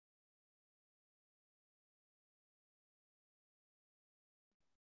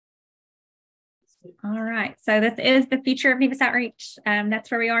All right. So this is the future of Nevus Outreach. That's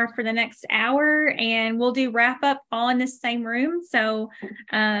where we are for the next hour, and we'll do wrap up all in this same room. So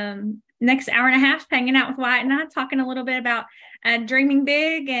next hour and a half, hanging out with Wyatt and I, talking a little bit about dreaming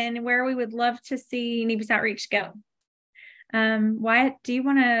big and where we would love to see Nevus Outreach go. Wyatt, do you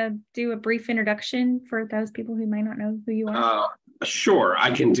want to do a brief introduction for those people who may not know who you are? Sure,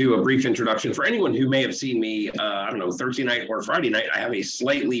 I can do a brief introduction. For anyone who may have seen me, I don't know, Thursday night or Friday night, I have a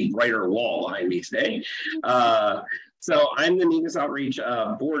slightly brighter wall behind me today. So I'm the Nevus Outreach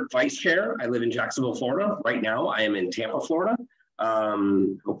Board Vice Chair. I live in Jacksonville, Florida. Right now, I am in Tampa, Florida.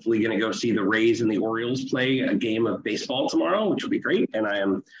 Hopefully going to go see the Rays and the Orioles play a game of baseball tomorrow, which will be great. And I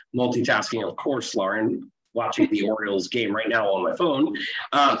am multitasking, of course, Lauren, watching the Orioles game right now on my phone.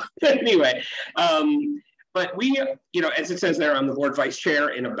 Anyway, but we, as it says there, I'm the board vice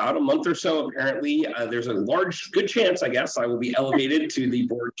chair. In about a month or so, apparently, there's a good chance, I guess, I will be elevated to the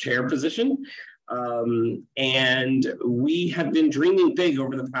board chair position. And we have been dreaming big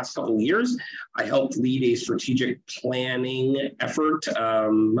over the past couple of years. I helped lead a strategic planning effort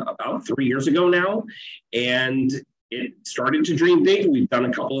about 3 years ago now. And it started to dream big. We've done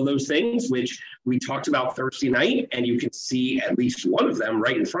a couple of those things, which we talked about Thursday night, and you can see at least one of them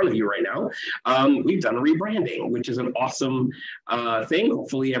right in front of you right now. We've done a rebranding, which is an awesome thing.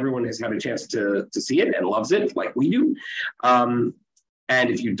 Hopefully everyone has had a chance to see it and loves it like we do. And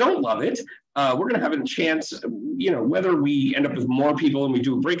if you don't love it, we're going to have a chance, whether we end up with more people and we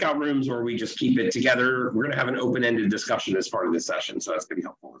do breakout rooms or we just keep it together, we're going to have an open-ended discussion as part of this session. So that's going to be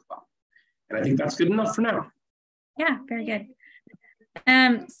helpful as well. And I think that's good enough for now. Yeah, very good.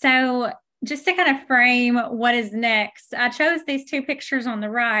 So just to kind of frame what is next, I chose these two pictures on the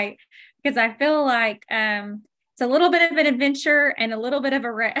right because I feel like it's a little bit of an adventure and a little bit of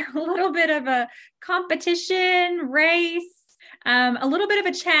a competition race, a little bit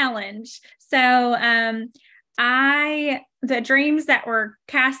of a challenge. So the dreams that were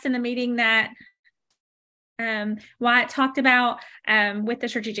cast in the meeting that Wyatt talked about with the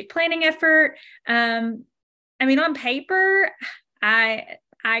strategic planning effort. On paper, I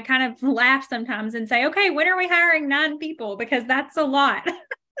kind of laugh sometimes and say, okay, when are we hiring 9 people? Because that's a lot.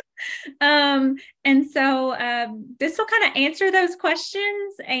 And so this will kind of answer those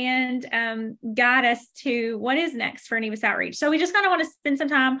questions and guide us to what is next for Nevus Outreach. So we just kind of want to spend some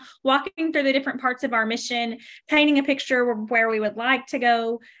time walking through the different parts of our mission, painting a picture of where we would like to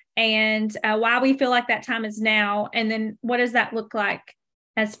go and why we feel like that time is now. And then what does that look like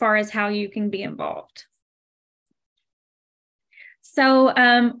as far as how you can be involved? So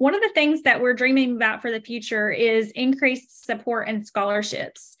one of the things that we're dreaming about for the future is increased support and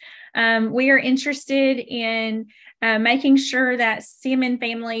scholarships. We are interested in making sure that CMN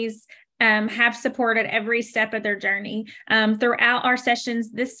families have support at every step of their journey. Throughout our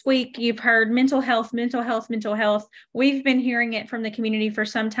sessions this week, you've heard mental health, mental health, mental health. We've been hearing it from the community for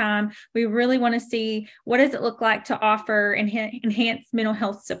some time. We really want to see what does it look like to offer enhanced mental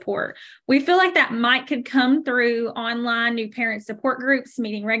health support. We feel like that could come through online new parent support groups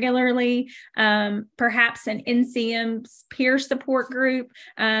meeting regularly, perhaps an NCM's peer support group,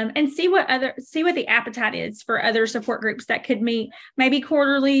 and see what the appetite is for other support groups that could meet maybe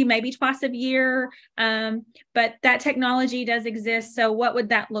quarterly, maybe twice a year, but that technology does exist. So what would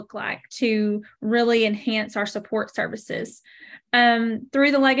that look like to really enhance our support services?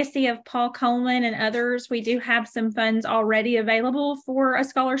 Through the legacy of Paul Coleman and others, we do have some funds already available for a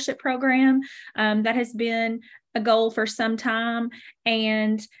scholarship program that has been a goal for some time.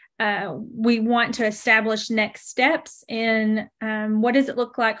 And we want to establish next steps in what does it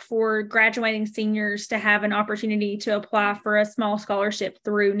look like for graduating seniors to have an opportunity to apply for a small scholarship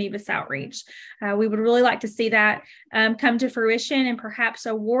through Nevus Outreach. We would really like to see that come to fruition and perhaps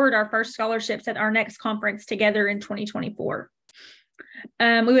award our first scholarships at our next conference together in 2024.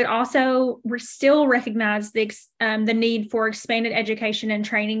 We would also still recognize the need for expanded education and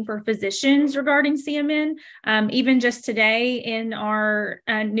training for physicians regarding CMN. Even just today in our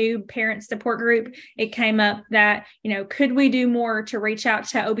new parent support group, it came up that, could we do more to reach out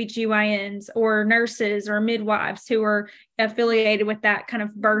to OBGYNs or nurses or midwives who are affiliated with that kind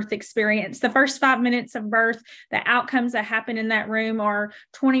of birth experience. The first 5 minutes of birth, the outcomes that happen in that room are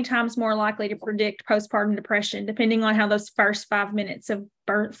 20 times more likely to predict postpartum depression, depending on how those first 5 minutes of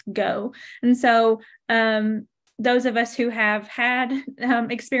birth go. And so those of us who have had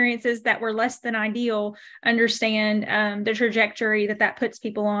experiences that were less than ideal understand the trajectory that puts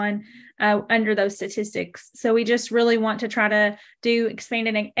people on under those statistics. So we just really want to try to do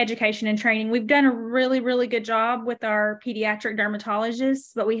expanded education and training. We've done a really, really good job with our pediatric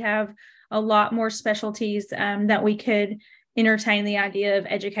dermatologists, but we have a lot more specialties that we could entertain the idea of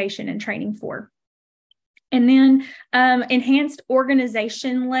education and training for. And then enhanced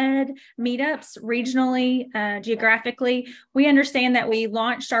organization-led meetups regionally, geographically. We understand that we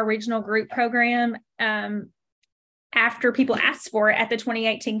launched our regional group program after people asked for it at the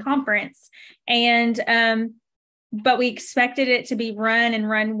 2018 conference. And but we expected it to be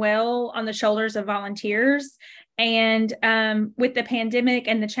run well on the shoulders of volunteers. And with the pandemic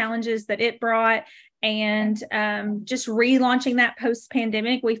and the challenges that it brought, and just relaunching that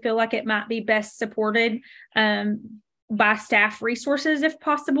post-pandemic, we feel like it might be best supported by staff resources if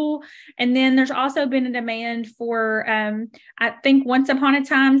possible. And then there's also been a demand for, I think once upon a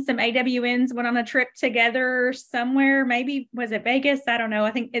time, some AWNs went on a trip together somewhere. Maybe was it Vegas? I don't know.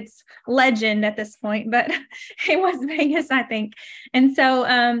 I think it's legend at this point, but it was Vegas, I think. And so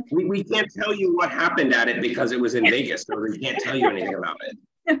we can't tell you what happened at it because it was in Vegas, so we can't tell you anything about it.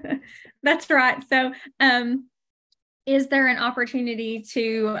 That's right. So is there an opportunity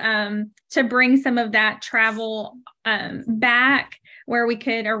to bring some of that travel back, where we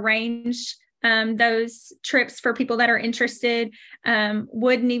could arrange those trips for people that are interested?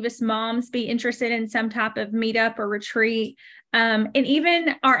 Would Nevus moms be interested in some type of meetup or retreat? And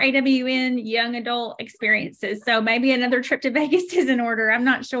even our AWN young adult experiences. So maybe another trip to Vegas is in order. I'm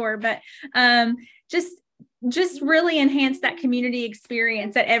not sure, but just really enhance that community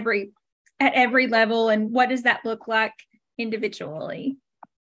experience at every level. And what does that look like individually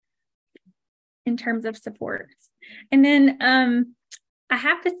in terms of support? And then I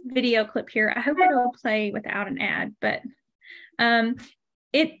have this video clip here. I hope it'll play without an ad, but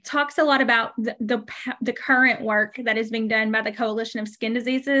it talks a lot about the current work that is being done by the Coalition of Skin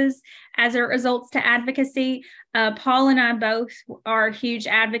Diseases as it results to advocacy. Paul and I both are huge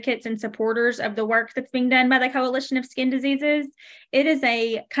advocates and supporters of the work that's being done by the Coalition of Skin Diseases. It is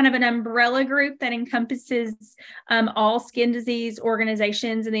a kind of an umbrella group that encompasses all skin disease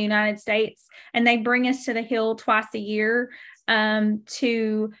organizations in the United States, and they bring us to the Hill twice a year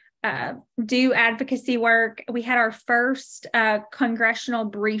to do advocacy work. We had our first congressional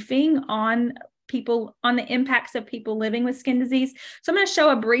briefing on the impacts of people living with skin disease. So I'm going to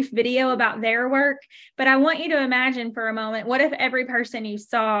show a brief video about their work, but I want you to imagine for a moment, what if every person you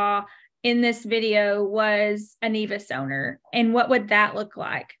saw in this video was a Nevus owner? And what would that look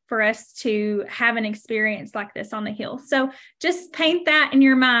like for us to have an experience like this on the Hill? So just paint that in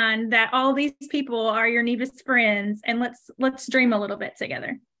your mind, that all these people are your Nevus friends, and let's dream a little bit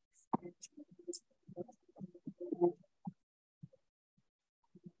together.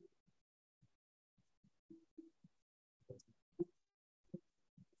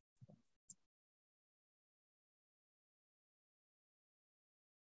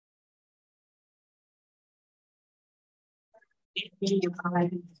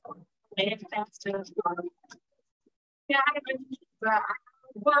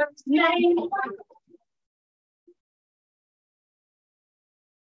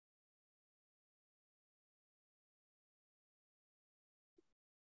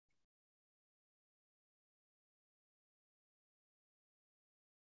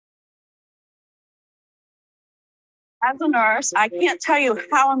 As a nurse, I can't tell you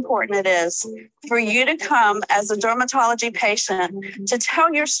how important it is for you to come as a dermatology patient to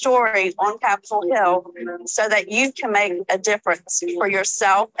tell your story on Capitol Hill so that you can make a difference for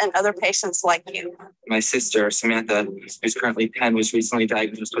yourself and other patients like you. My sister, Samantha, who's currently 10, was recently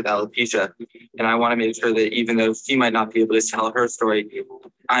diagnosed with alopecia. And I want to make sure that even though she might not be able to tell her story,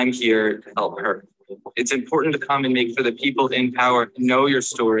 I'm here to help her. It's important to come and make sure that people in power know your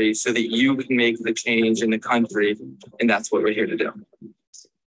story so that you can make the change in the country. And that's what we're here to do.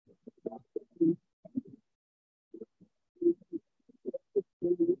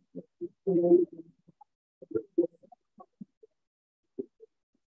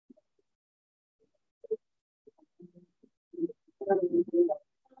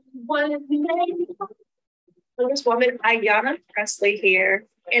 Congresswoman Ayanna Presley here,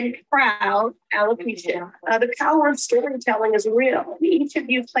 and proud alopecia. The power of storytelling is real. Each of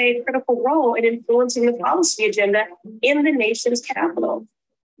you play a critical role in influencing the policy agenda in the nation's capital.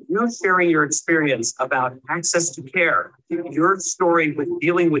 You sharing your experience about access to care, your story with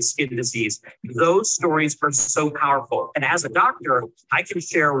dealing with skin disease, those stories are so powerful. And as a doctor, I can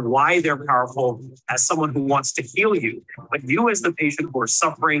share why they're powerful as someone who wants to heal you. But you as the patient who are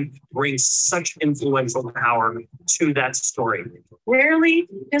suffering bring such influential power to that story. Rarely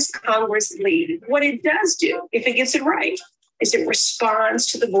does Congress lead. What it does do, if it gets it right, is it responds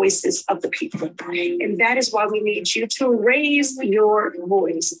to the voices of the people. And that is why we need you to raise your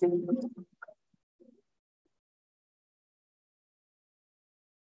voice.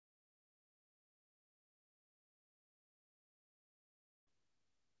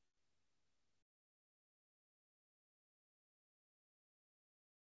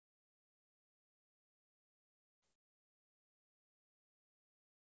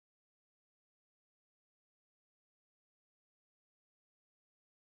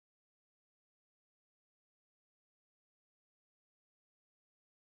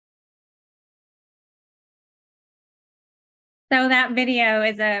 So that video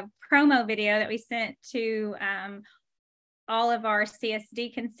is a promo video that we sent to all of our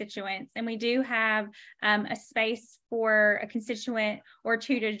CSD constituents, and we do have a space for a constituent or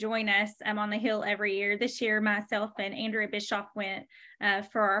two to join us on the Hill every year. This year, myself and Andrea Bischoff went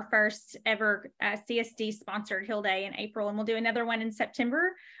for our first ever CSD sponsored Hill Day in April, and we'll do another one in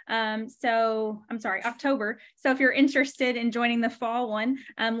September. October. So if you're interested in joining the fall one,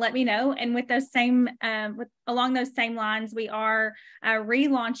 let me know. And with those same, along those same lines, we are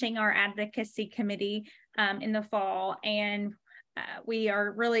relaunching our advocacy committee in the fall, and we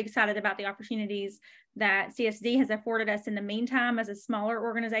are really excited about the opportunities that CSD has afforded us in the meantime as a smaller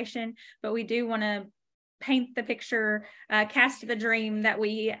organization. But we do want to paint the picture, cast the dream that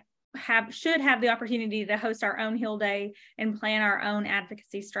we should have the opportunity to host our own Hill Day and plan our own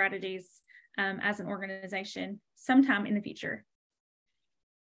advocacy strategies as an organization sometime in the future.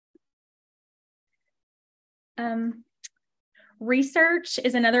 Research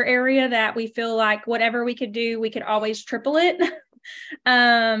is another area that we feel like whatever we could do, we could always triple it.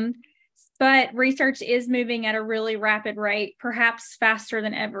 But research is moving at a really rapid rate, perhaps faster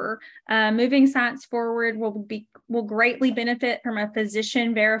than ever. Moving science forward will greatly benefit from a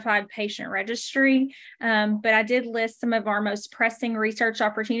physician-verified patient registry. But I did list some of our most pressing research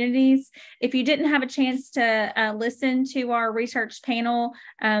opportunities. If you didn't have a chance to listen to our research panel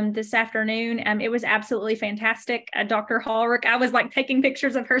this afternoon, it was absolutely fantastic. Dr. Hallrick, I was like taking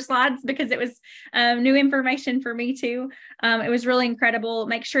pictures of her slides because it was new information for me too. It was really incredible.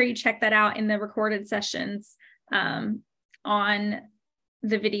 Make sure you check that out in the recorded sessions on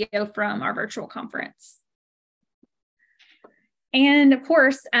the video from our virtual conference. And of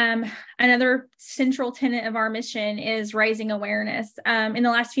course, another central tenet of our mission is raising awareness. In the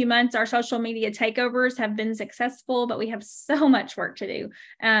last few months, our social media takeovers have been successful, but we have so much work to do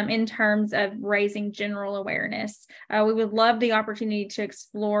in terms of raising general awareness. We would love the opportunity to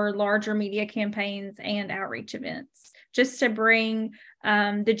explore larger media campaigns and outreach events, just to bring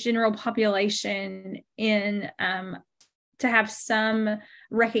the general population in to have some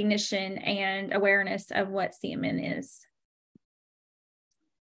recognition and awareness of what CMN is.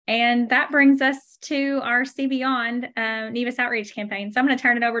 And that brings us to our See Beyond Nevus outreach campaign. So I'm going to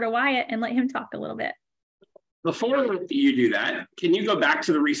turn it over to Wyatt and let him talk a little bit. Before you do that, can you go back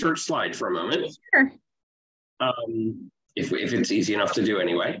to the research slide for a moment? Sure. If it's easy enough to do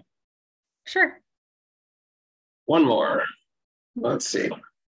anyway. Sure. One more. Let's see.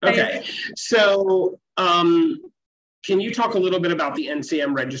 Okay. So can you talk a little bit about the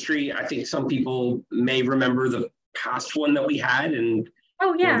NCM registry? I think some people may remember the past one that we had, and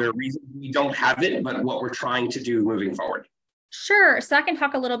oh, yeah. There are reasons we don't have it, but what we're trying to do moving forward. Sure. So I can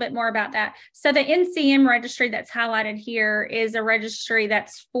talk a little bit more about that. So the NCM registry that's highlighted here is a registry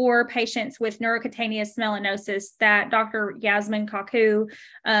that's for patients with neurocutaneous melanosis that Dr. Yasmin Kaku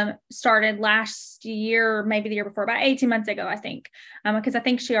started last year, maybe the year before, about 18 months ago, I think, because I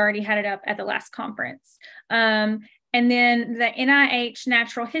think she already had it up at the last conference. And then the NIH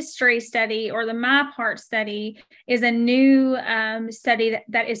Natural History Study, or the MyPart study, is a new study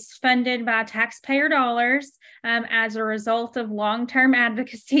that is funded by taxpayer dollars as a result of long-term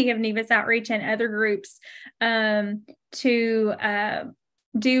advocacy of Nevus Outreach and other groups to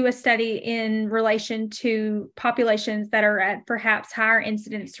do a study in relation to populations that are at perhaps higher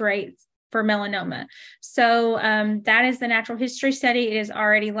incidence rates for melanoma. So that is the natural history study. It is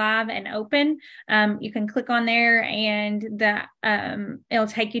already live and open. You can click on there and it'll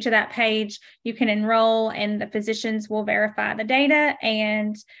take you to that page. You can enroll and the physicians will verify the data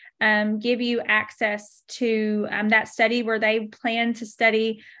and give you access to that study, where they plan to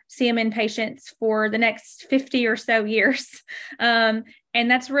study CMN patients for the next 50 or so years. And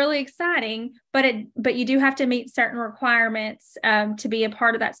that's really exciting, but you do have to meet certain requirements to be a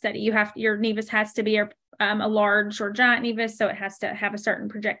part of that study. Your Nevus has to be a large or giant Nevus, so it has to have a certain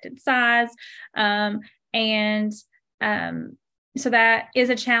projected size. So that is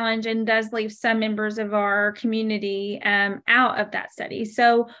a challenge and does leave some members of our community out of that study.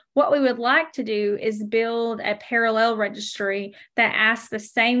 So what we would like to do is build a parallel registry that asks the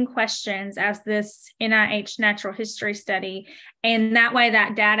same questions as this NIH natural history study. And that way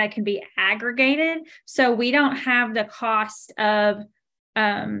that data can be aggregated. So we don't have the cost of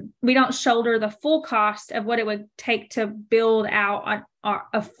we don't shoulder the full cost of what it would take to build out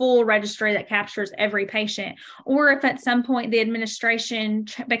a full registry that captures every patient. Or if at some point the administration,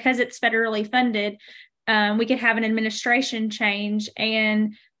 because it's federally funded, we could have an administration change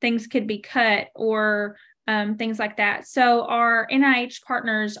and things could be cut, or things like that. So our NIH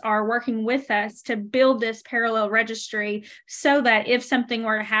partners are working with us to build this parallel registry so that if something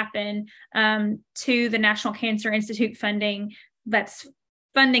were to happen to the National Cancer Institute funding that's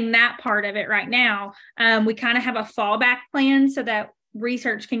funding that part of it right now, we kind of have a fallback plan so that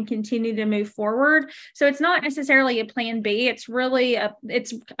research can continue to move forward. So it's not necessarily a plan B. It's really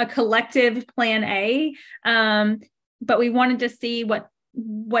it's a collective plan A. But we wanted to see what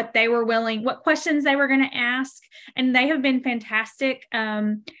they were willing, what questions they were going to ask. And they have been fantastic.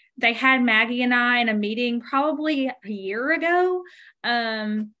 They had Maggie and I in a meeting probably a year ago.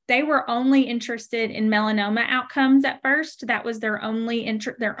 They were only interested in melanoma outcomes at first. That was their only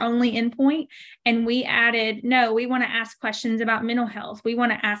endpoint. And we added, no, we want to ask questions about mental health. We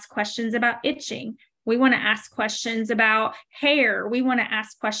want to ask questions about itching. We want to ask questions about hair. We want to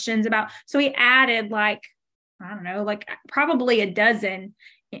ask questions about, so we added probably a dozen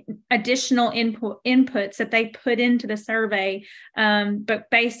additional inputs that they put into the survey, but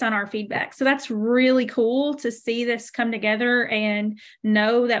based on our feedback. So that's really cool to see this come together and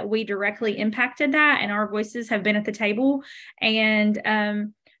know that we directly impacted that and our voices have been at the table.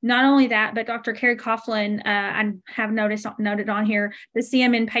 And not only that, but Dr. Carrie Coughlin, I have noted on here, the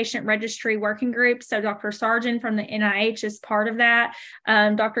CMN Patient Registry Working Group. So Dr. Sargent from the NIH is part of that.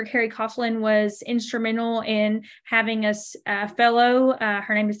 Dr. Carrie Coughlin was instrumental in having us fellow.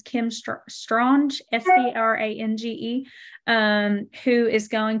 Her name is Kim Strange, Strange, who is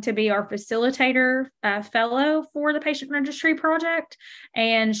going to be our facilitator fellow for the Patient Registry Project.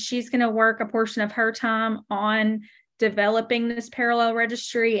 And she's going to work a portion of her time on developing this parallel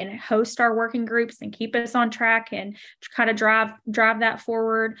registry and host our working groups and keep us on track and kind of drive that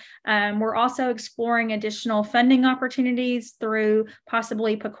forward. We're also exploring additional funding opportunities through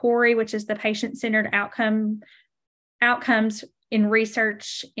possibly PCORI, which is the patient-centered outcomes in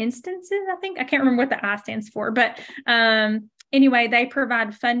research instances. I can't remember what the I stands for, but anyway, they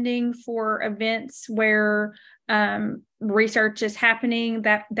provide funding for events where research is happening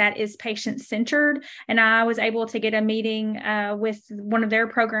that is patient-centered. And I was able to get a meeting with one of their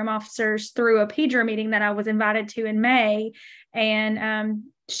program officers through a PEDRA meeting that I was invited to in May. And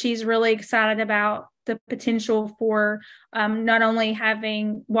she's really excited about the potential for not only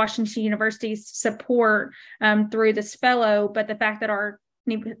having Washington University's support through this fellow, but the fact that our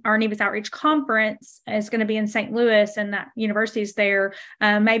Nevus Outreach Conference is going to be in St. Louis and that university is there.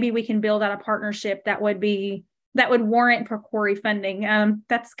 Maybe we can build out a partnership that would warrant PCORI funding.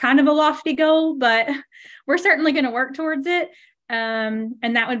 That's kind of a lofty goal, but we're certainly going to work towards it. And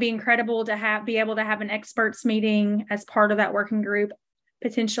that would be incredible to be able to have an experts meeting as part of that working group,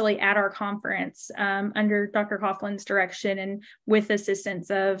 potentially at our conference under Dr. Coughlin's direction and with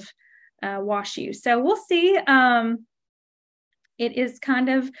assistance of WashU. So we'll see. It is kind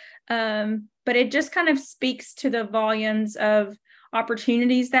of, but it just kind of speaks to the volumes of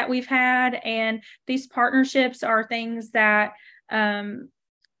opportunities that we've had. And these partnerships are things that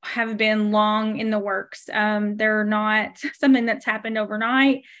have been long in the works. They're not something that's happened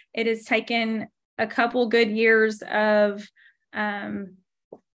overnight. It has taken a couple good years of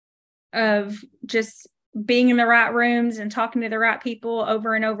just being in the right rooms and talking to the right people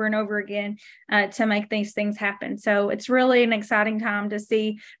over and over and over again to make these things happen. So it's really an exciting time to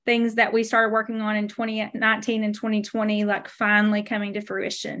see things that we started working on in 2019 and 2020, like finally coming to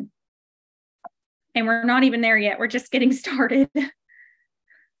fruition. And we're not even there yet. We're just getting started.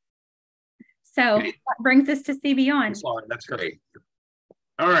 So that brings us to See Beyond. That's great.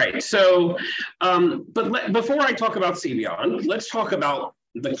 All right. So, but before I talk about See Beyond, let's talk about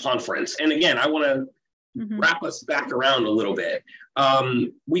the conference. And again, I want to wrap us back around a little bit.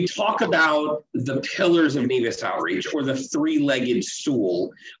 We talk about the pillars of Nevus Outreach, or the three-legged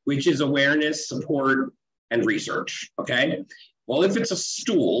stool, which is awareness, support, and research, okay? Well, if it's a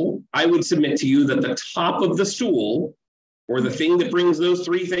stool, I would submit to you that the top of the stool, or the thing that brings those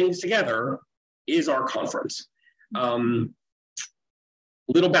three things together, is our conference. Little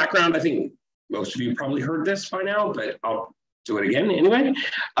background, I think most of you probably heard this by now, but I'll do it again anyway.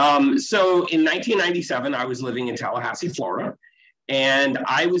 So in 1997, I was living in Tallahassee, Florida, and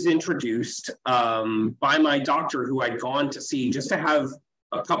I was introduced by my doctor, who I'd gone to see just to have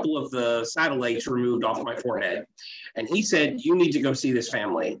a couple of the satellites removed off my forehead. And he said, you need to go see this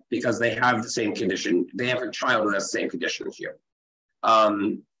family because they have the same condition. They have a child who has the same condition as you.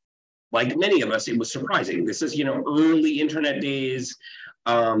 Like many of us, it was surprising. This is, early internet days.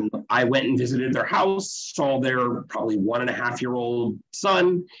 I went and visited their house, saw their probably 1.5-year-old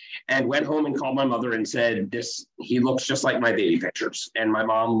son, and went home and called my mother and said, he looks just like my baby pictures. And my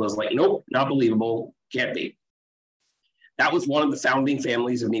mom was like, nope, not believable, can't be. That was one of the founding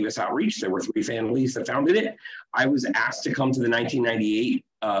families of Nevus Outreach. There were 3 families that founded it. I was asked to come to the 1998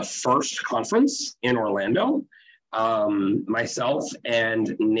 first conference in Orlando. Myself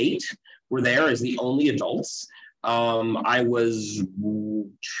and Nate were there as the only adults. I was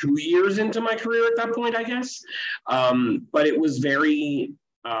 2 years into my career at that point, I guess. But it was very,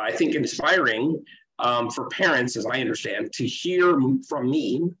 I think, inspiring for parents, as I understand, to hear from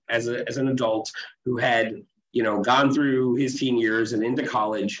me as an adult who had, gone through his teen years and into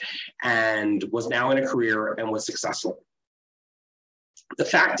college and was now in a career and was successful. The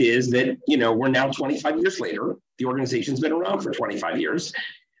fact is that, we're now 25 years later. The organization's been around for 25 years,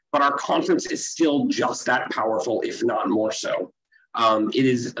 but our conference is still just that powerful, if not more so. It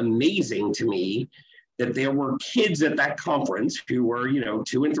is amazing to me that there were kids at that conference who were,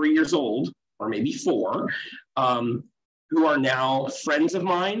 2 and 3 years old, or maybe 4, who are now friends of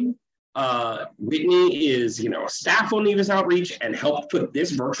mine. Whitney is, staff on Nevus Outreach and helped put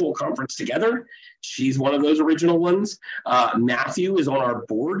this virtual conference together. She's one of those original ones. Matthew is on our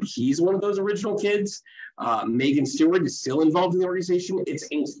board. He's one of those original kids. Megan Stewart is still involved in the organization. It's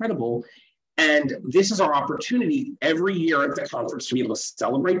incredible. And this is our opportunity every year at the conference to be able to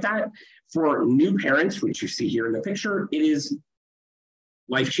celebrate that. For new parents, which you see here in the picture, it is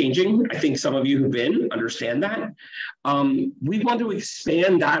life-changing. I think some of you who've been understand that. We want to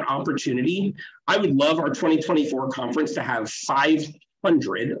expand that opportunity. I would love our 2024 conference to have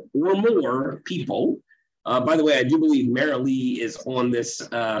 500 or more people. By the way, I do believe Marilee is on this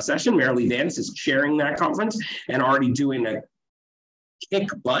session. Marilee Vance is chairing that conference and already doing a kick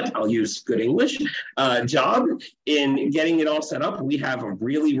butt, I'll use good English, job in getting it all set up. We have a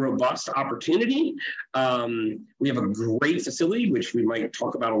really robust opportunity. We have a great facility, which we might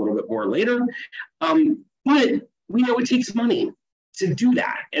talk about a little bit more later. But we know it takes money to do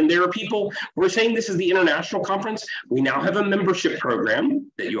that. And there are people, we're saying this is the international conference. We now have a membership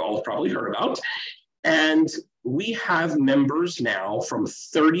program that you all have probably heard about. And we have members now from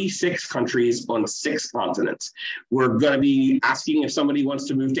 36 countries on 6 continents. We're going to be asking if somebody wants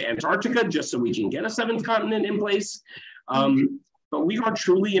to move to Antarctica just so we can get a 7th continent in place. But we are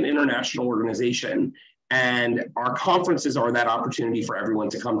truly an international organization. And our conferences are that opportunity for everyone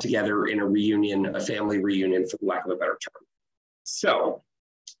to come together in a reunion, a family reunion, for lack of a better term. So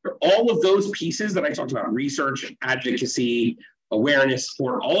all of those pieces that I talked about, research, advocacy, awareness,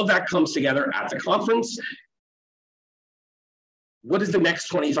 support, all of that comes together at the conference. What is the next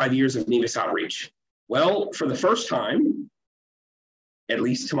 25 years of Nevus Outreach? Well, for the first time, at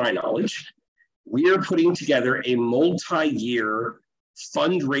least to my knowledge, we are putting together a multi-year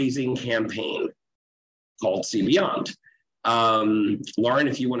fundraising campaign called See Beyond. Lauren,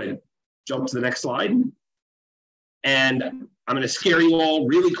 if you want to jump to the next slide. And I'm going to scare you all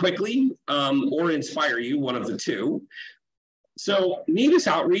really quickly or inspire you, one of the two. So Nevus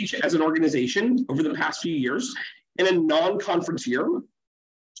Outreach as an organization over the past few years, in a non-conference year,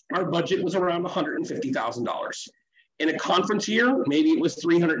 our budget was around $150,000. In a conference year, maybe it was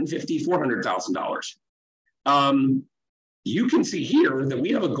 $350,000, $400,000. You can see here that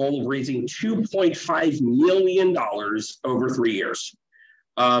we have a goal of raising $2.5 million over 3 years.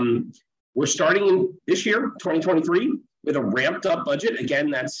 We're starting in this year, 2023, with a ramped up budget.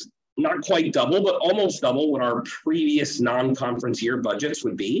 Again, that's not quite double, but almost double what our previous non-conference year budgets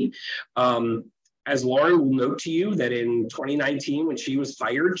would be. As Lauren will note to you that in 2019, when she was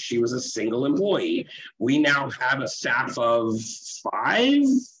hired, she was a single employee. We now have a staff of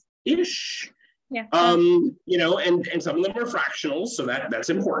 5-ish. Yeah. You know, and some of them are fractional, so that's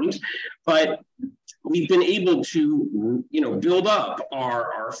important. But we've been able to, you know, build up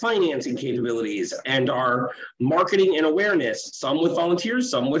our financing capabilities and our marketing and awareness, some with volunteers,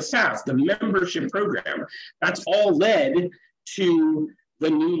 some with staff, the membership program. That's all led to the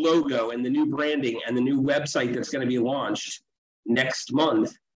new logo and the new branding and the new website that's going to be launched next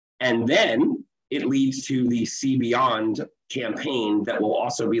month. And then it leads to the See Beyond campaign that will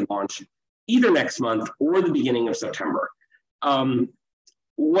also be launched either next month or the beginning of September.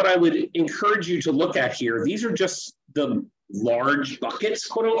 What I would encourage you to look at here, these are just the large buckets,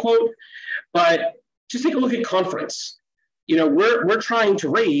 quote unquote, but just take a look at conference. You know, we're trying to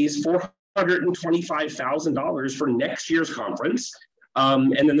raise $425,000 for next year's conference.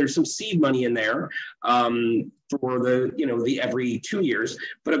 And then there's some seed money in there for the, you know, the every 2 years,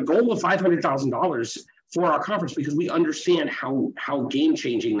 but a goal of $500,000 for our conference because we understand how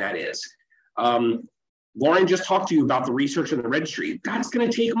game-changing that is. Lauren just talked to you about the research and the registry. That's going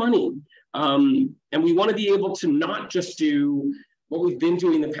to take money. And we want to be able to not just do what we've been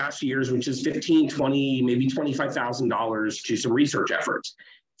doing the past years, which is $15,000, $20,000, maybe $25,000 to some research efforts.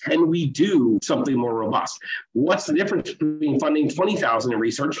 Can we do something more robust? What's the difference between funding 20,000 in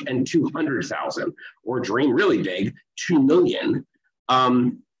research and 200,000, or dream really big, 2 million?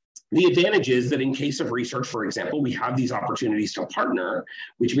 The advantage is that in case of research, for example, we have these opportunities to partner,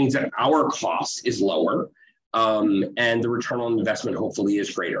 which means that our cost is lower, and the return on investment hopefully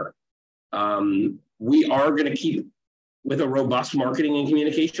is greater. We are going to keep with a robust marketing and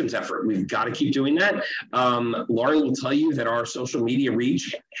communications effort. We've got to keep doing that. Lauren will tell you that our social media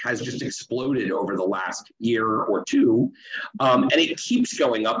reach has just exploded over the last year or two, and it keeps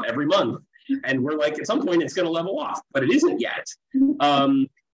going up every month. And we're like, at some point, it's going to level off, but it isn't yet.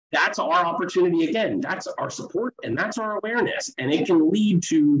 That's our opportunity again. That's our support, and that's our awareness, and it can lead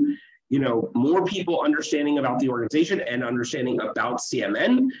to, you know, more people understanding about the organization and understanding about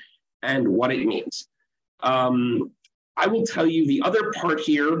CMN and what it means. I will tell you the other part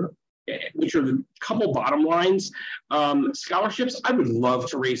here, which are the couple bottom lines. Scholarships, I would love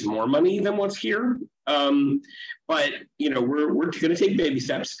to raise more money than what's here, but you know, we're going to take baby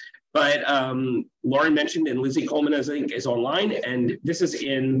steps. But Lauren mentioned, and Lizzie Coleman, I think, is online, and this is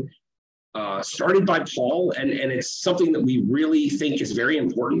started by Paul, and it's something that we really think is very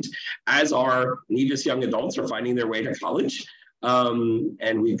important as our Nevus young adults are finding their way to college.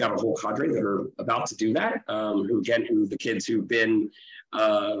 And we've got a whole cadre that are about to do that, who the kids who've been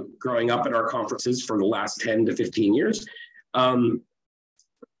growing up at our conferences for the last 10 to 15 years.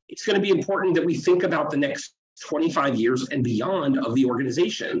 It's going to be important that we think about the next 25 years and beyond of the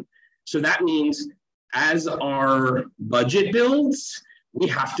organization. So that means as our budget builds, we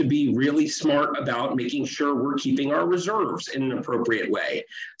have to be really smart about making sure we're keeping our reserves in an appropriate way.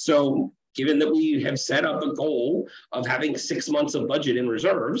 So given that we have set up a goal of having 6 months of budget in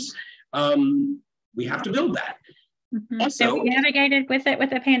reserves, we have to build that. Also, so we navigated with it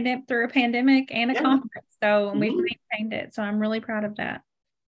with a through a pandemic and a conference. So we've maintained it. So I'm really proud of that.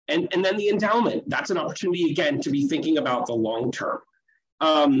 And then the endowment, that's an opportunity again to be thinking about the long term.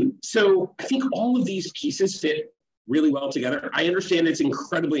 So I think all of these pieces fit really well together. I understand it's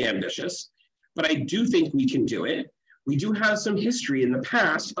incredibly ambitious, but I do think we can do it. We do have some history in the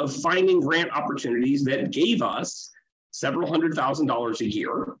past of finding grant opportunities that gave us several $100,000 a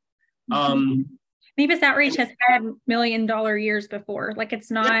year. Nevus Outreach has had $1 million years before. Like it's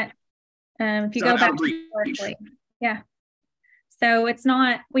not, if you go back historically, so it's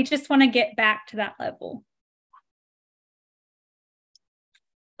not, we just want to get back to that level.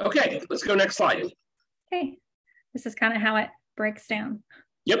 Okay, let's go next slide. Okay, this is kind of how it breaks down.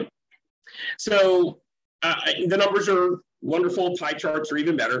 Yep. So the numbers are wonderful. Pie charts are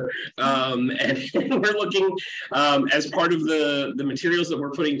even better. And we're looking as part of the materials that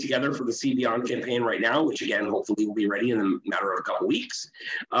we're putting together for the See Beyond campaign right now, which again, hopefully will be ready in a matter of a couple of weeks.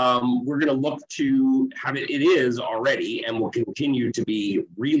 We're going to look to have it is already and will continue to be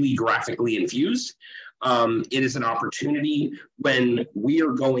really graphically infused. It is an opportunity when we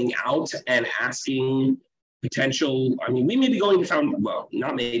are going out and asking potential, I mean, we may be going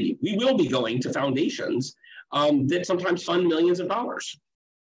to we will be going to foundations that sometimes fund millions of dollars.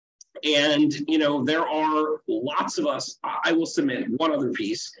 And, you know, there are lots of us. I will submit one other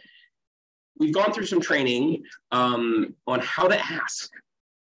piece. We've gone through some training on how to ask.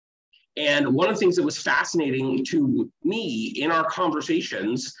 And one of the things that was fascinating to me in our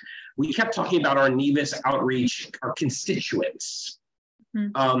conversations, we kept talking about our Nevus outreach, our constituents.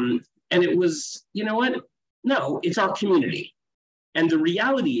 And it was, you know what? No, it's our community. And the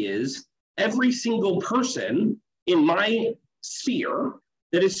reality is every single person in my sphere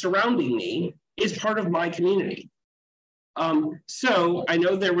that is surrounding me is part of my community. So I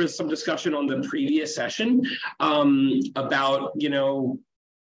know there was some discussion on the previous session about, you know,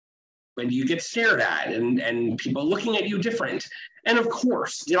 when do you get stared at and people looking at you different. And of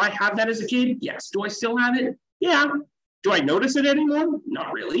course, did I have that as a kid? Yes. Do I still have it? Yeah. Do I notice it anymore?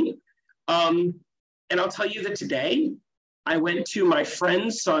 Not really. And I'll tell you that today, I went to my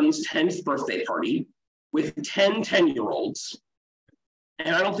friend's son's 10th birthday party with 10 10-year-olds.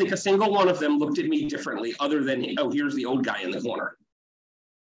 And I don't think a single one of them looked at me differently other than, oh, here's the old guy in the corner.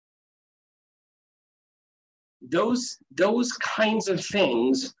 Those kinds of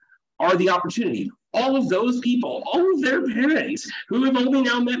things are the opportunity. All of those people, all of their parents who have only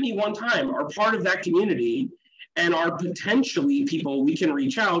now met me one time are part of that community and are potentially people we can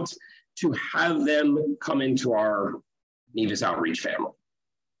reach out to have them come into our Nevus Outreach family.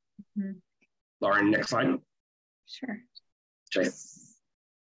 Lauren, next slide. Sure. Which I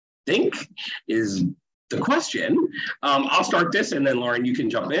think is the question. I'll start this and then Lauren, you can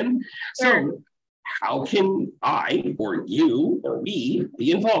jump in. Sure. So how can I or you or we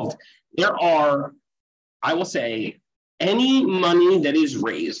be involved? There are, I will say, any money that is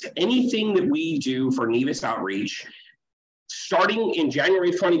raised, anything that we do for Nevus Outreach, starting in January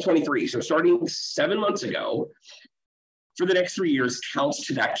of 2023, so starting 7 months ago, for the next 3 years, counts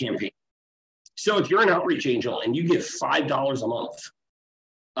to that campaign. So if you're an outreach angel and you give $5 a month,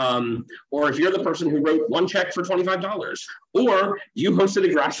 or if you're the person who wrote one check for $25, or you hosted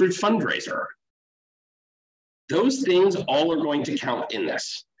a grassroots fundraiser, those things all are going to count in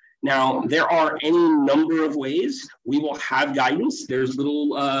this. Now, there are any number of ways we will have guidance. There's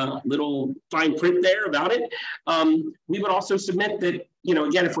little fine print there about it. We would also submit that,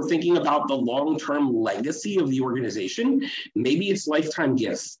 again, if we're thinking about the long-term legacy of the organization, maybe it's lifetime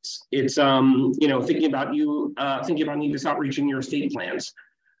gifts. It's, thinking about Nevus Outreach in your estate plans,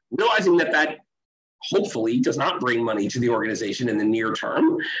 realizing that hopefully does not bring money to the organization in the near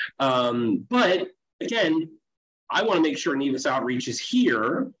term. But again, I want to make sure Nevus Outreach is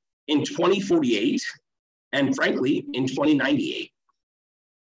here in 2048 and frankly in 2098.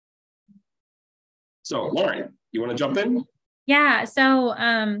 So Lauren, you want to jump in? Yeah. So,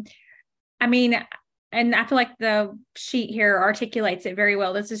 and I feel like the sheet here articulates it very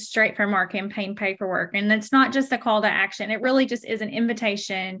well. This is straight from our campaign paperwork. And it's not just a call to action. It really just is an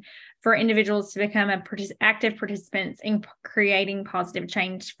invitation for individuals to become active participants in creating positive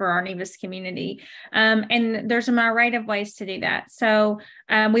change for our Nevus community. And there's an array of ways to do that. So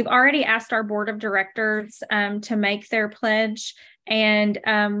we've already asked our board of directors to make their pledge. And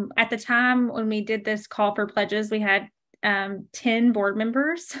at the time when we did this call for pledges, we had 10 board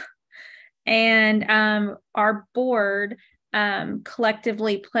members. And our board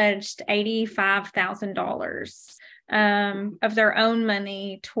collectively pledged $85,000 of their own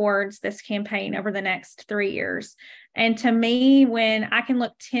money towards this campaign over the next 3 years. And to me, when I can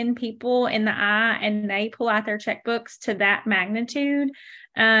look 10 people in the eye and they pull out their checkbooks to that magnitude,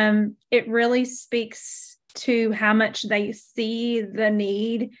 it really speaks to how much they see the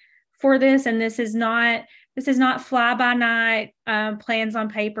need for this. And this is not fly by night plans on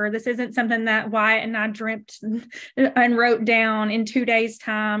paper. This isn't something that Wyatt and I dreamt and wrote down in 2 days'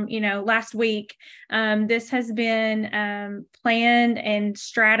 time, last week. This has been planned and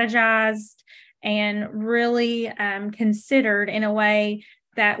strategized and really considered in a way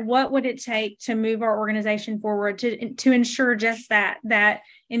that what would it take to move our organization forward to ensure just that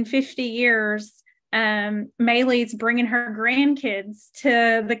in 50 years, Maylee's bringing her grandkids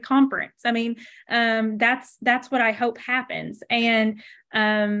to the conference. That's what I hope happens. And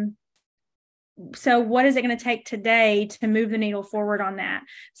so what is it going to take today to move the needle forward on that?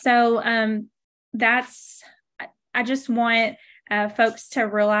 So I just want folks to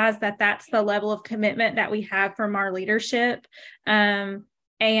realize that that's the level of commitment that we have from our leadership. And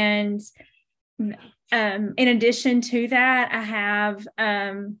in addition to that, I have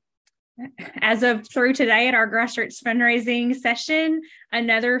as of through today at our grassroots fundraising session,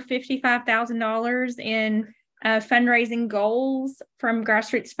 another $55,000 in fundraising goals from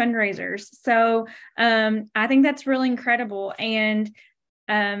grassroots fundraisers. So I think that's really incredible. And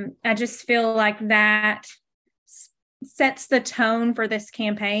I just feel like that sets the tone for this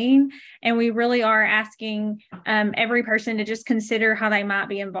campaign. And we really are asking every person to just consider how they might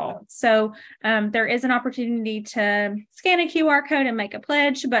be involved. So there is an opportunity to scan a QR code and make a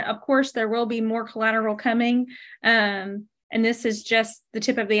pledge, but of course there will be more collateral coming. And this is just the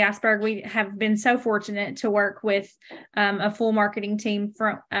tip of the iceberg. We have been so fortunate to work with a full marketing team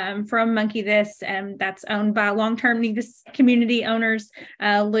from Monkey This, and that's owned by long-term Nevus community owners,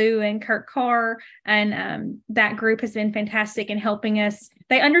 Lou and Kirk Carr. And that group has been fantastic in helping us.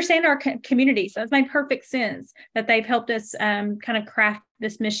 They understand our community, so it's made perfect sense that they've helped us kind of craft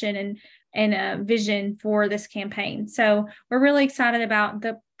this mission and vision for this campaign. So we're really excited about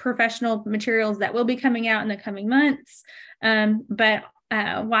the professional materials that will be coming out in the coming months. But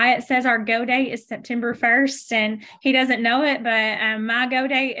Wyatt says our go date is September 1st, and he doesn't know it, but my go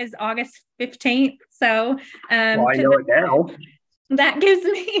date is August 15th. So well, I know it now. That gives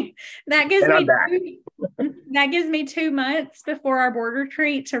me 2 months before our board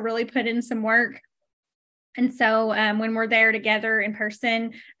retreat to really put in some work. And so when we're there together in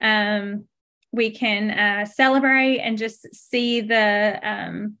person, we can celebrate and just see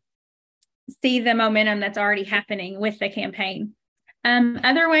the momentum that's already happening with the campaign.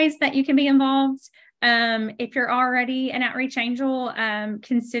 Other ways that you can be involved, if you're already an outreach angel,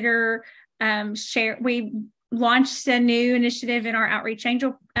 consider share. We launched a new initiative in our outreach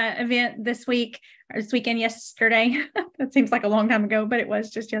angel event this weekend, yesterday. That seems like a long time ago, but it was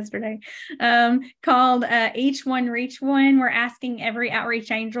just yesterday, called Each One Reach One. We're asking every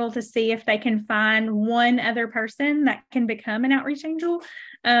outreach angel to see if they can find one other person that can become an outreach angel.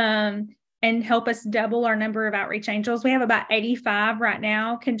 and help us double our number of outreach angels. We have about 85 right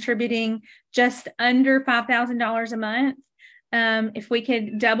now, contributing just under $5,000 a month. If we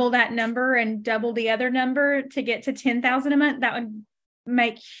could double that number and double the other number to get to 10,000 a month, that would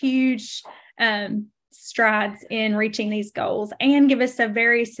make huge strides in reaching these goals and give us a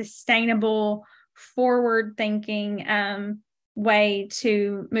very sustainable, forward-thinking way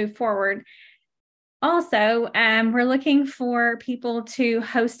to move forward. Also, we're looking for people to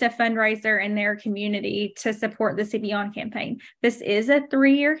host a fundraiser in their community to support the See Beyond campaign. This is a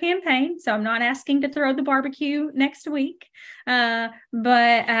 3-year campaign, so I'm not asking to throw the barbecue next week. But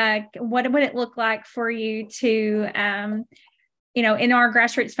what would it look like for you to, in our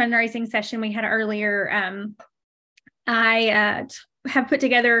grassroots fundraising session we had earlier, I have put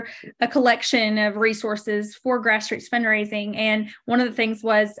together a collection of resources for grassroots fundraising. And one of the things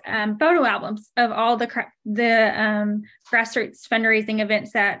was photo albums of all the grassroots fundraising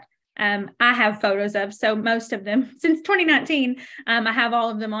events that I have photos of. So most of them since 2019, I have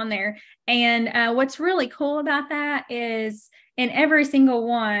all of them on there. And what's really cool about that is in every single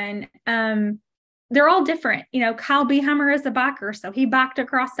one, they're all different. Kyle Beheimer is a biker, so he biked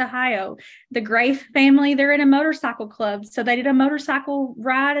across Ohio. The Gray family, they're in a motorcycle club, so they did a motorcycle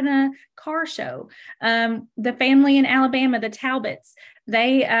ride in a car show. The family in Alabama, the Talbots,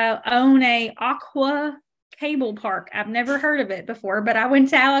 they own a aqua cable park. I've never heard of it before, but I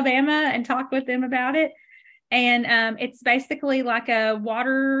went to Alabama and talked with them about it. And it's basically like a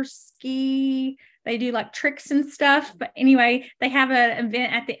water ski. They do like tricks and stuff. But anyway, they have an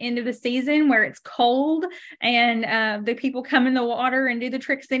event at the end of the season where it's cold and the people come in the water and do the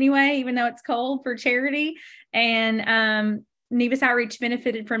tricks anyway, even though it's cold, for charity. And Nevus Outreach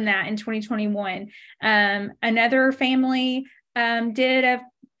benefited from that in 2021. Another family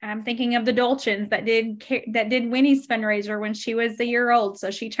I'm thinking of the Dolchins that did Winnie's fundraiser when she was a year old.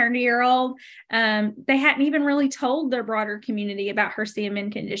 So she turned a year old. They hadn't even really told their broader community about her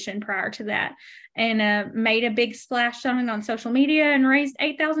CMN condition prior to that, and made a big splash on it on social media and raised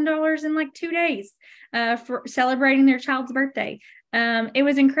 $8,000 in like 2 days for celebrating their child's birthday. It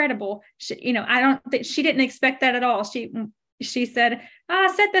was incredible. She didn't expect that at all. She said,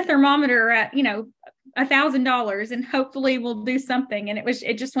 set the thermometer at, $1,000 and hopefully we'll do something. And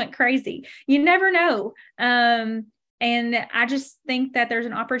it just went crazy. You never know. And I just think that there's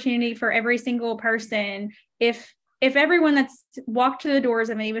an opportunity for every single person. If everyone that's walked to the doors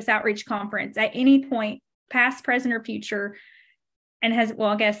of a Nevus Outreach Conference at any point, past, present, or future, and has, well,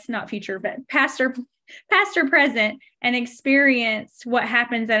 I guess not future, but past or present, and experience what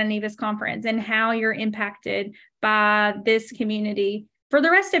happens at a Nevus conference and how you're impacted by this community for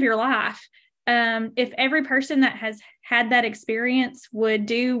the rest of your life. If every person that has had that experience would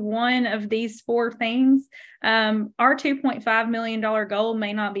do one of these 4 things, our $2.5 million goal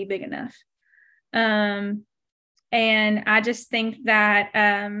may not be big enough. And I just think that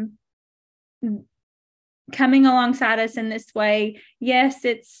coming alongside us in this way, yes,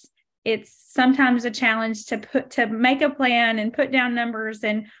 it's sometimes a challenge to make a plan and put down numbers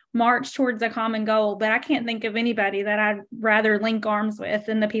and march towards a common goal. But I can't think of anybody that I'd rather link arms with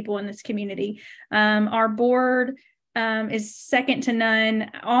than the people in this community. Our board is second to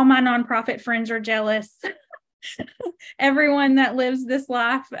none. All my nonprofit friends are jealous. Everyone that lives this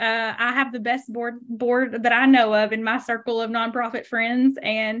life, I have the best board that I know of in my circle of nonprofit friends,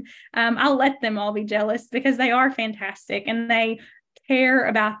 and I'll let them all be jealous because they are fantastic and they care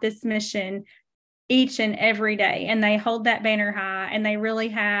about this mission each and every day, and they hold that banner high, and they really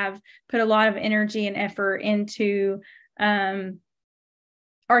have put a lot of energy and effort into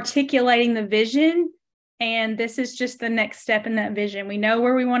articulating the vision. And this is just the next step in that vision. We know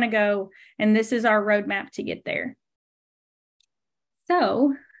where we want to go, and this is our roadmap to get there.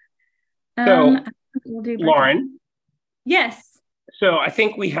 So we'll do Lauren. Yes. So I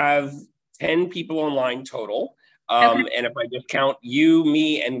think we have 10 people online total. Okay. And if I just count you,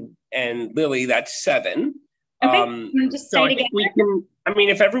 me, and Lily, that's 7. Okay. Just so stay I think together.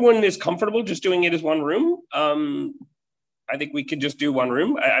 if everyone is comfortable just doing it as one room, I think we could just do one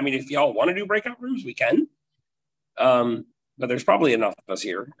room. If y'all want to do breakout rooms, we can. But there's probably enough of us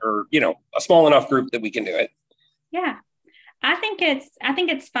here, or a small enough group that we can do it. Yeah. I think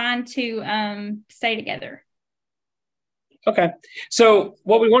it's fine to stay together. Okay. So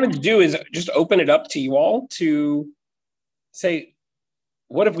what we wanted to do is just open it up to you all to say,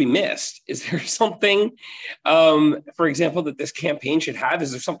 what have we missed? Is there something, for example, that this campaign should have? Is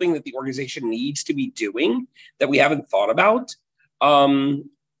there something that the organization needs to be doing that we haven't thought about?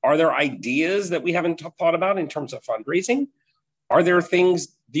 Are there ideas that we haven't thought about in terms of fundraising? Are there things,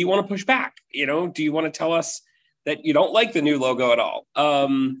 do you want to push back? Do you want to tell us that you don't like the new logo at all?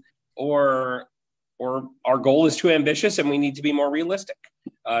 or our goal is too ambitious and we need to be more realistic.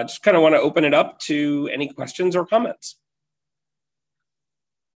 Just kind of want to open it up to any questions or comments.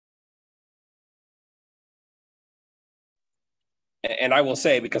 And I will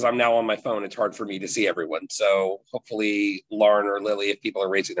say, because I'm now on my phone, it's hard for me to see everyone. So hopefully Lauren or Lily, if people are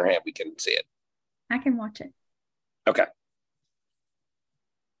raising their hand, we can see it. I can watch it. Okay.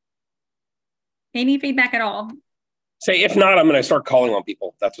 Any feedback at all? Say, if not, I'm going to start calling on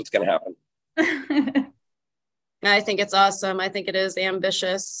people. That's what's going to happen. I think it's awesome. I think it is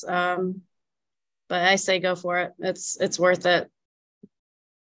ambitious. But I say go for it. It's worth it.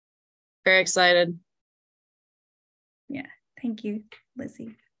 Very excited. Yeah. Thank you,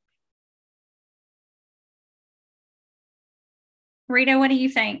 Lizzie. Rita, what do you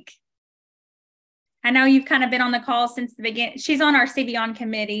think? I know you've kind of been on the call since the beginning. She's on our CBON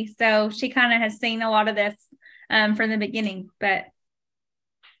committee, so she kind of has seen a lot of this from the beginning. But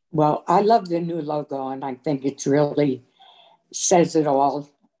well, I love the new logo, and I think it's really says it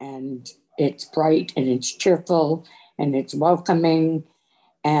all. And it's bright, and it's cheerful, and it's welcoming.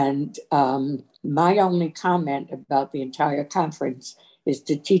 And my only comment about the entire conference is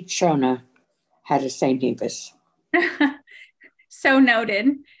to teach Shona how to say Nevus. So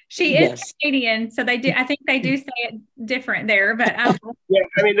noted. She is Yes. Canadian, so they do. I think they do say it different there. But yeah,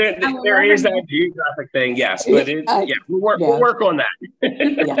 I mean, there is that geographic thing, yes. But we'll work on that.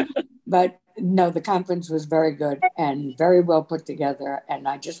 Yeah, but no, the conference was very good and very well put together. And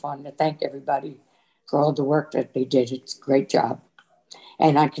I just wanted to thank everybody for all the work that they did. It's a great job.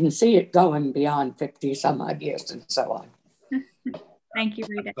 And I can see it going beyond 50 some odd years and so on. Thank you,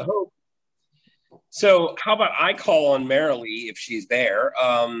 Rita. So how about I call on Marilee if she's there,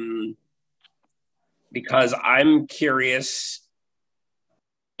 because I'm curious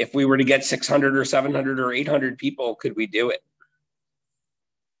if we were to get 600 or 700 or 800 people, could we do it?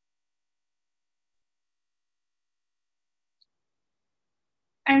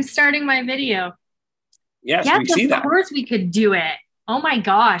 I'm starting my video. Yes, we see that. Of course we could do it. Oh my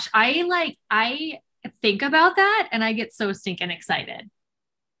gosh. I think about that and I get so stinking excited.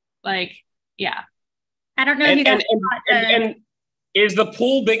 Like, yeah. I don't know if you guys and is the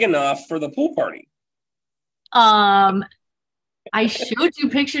pool big enough for the pool party? I showed you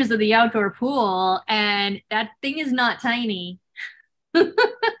pictures of the outdoor pool and that thing is not tiny. And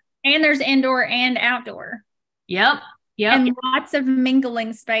there's indoor and outdoor. Yep. And lots of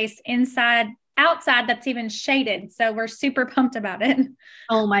mingling space outside that's even shaded. So we're super pumped about it.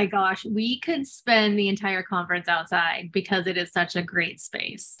 Oh my gosh. We could spend the entire conference outside because it is such a great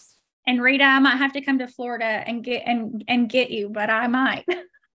space. And Rita, I might have to come to Florida and get you, but I might.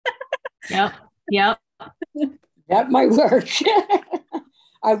 Yep. That might work.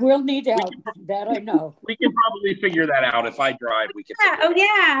 I will need help. That I know. We can probably figure that out. If I drive, we can.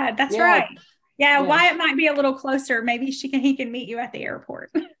 Yeah, that's right. Yeah, Wyatt might be a little closer. Maybe he can meet you at the airport.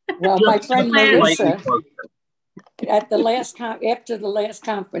 Well, my friend Marissa, after the last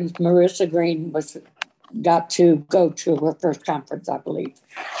conference, Marissa Green got to go to her first conference, I believe.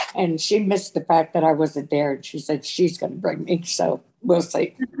 And she missed the fact that I wasn't there. And she said she's going to bring me. So we'll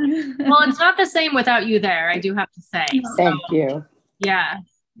see. Well, it's not the same without you there, I do have to say. Thank you. Yeah.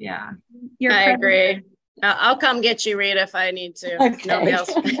 I agree. I'll come get you, Rita, if I need to. Okay. Nobody else.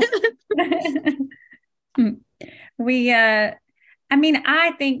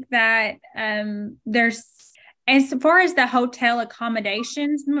 I think that there's, as far as the hotel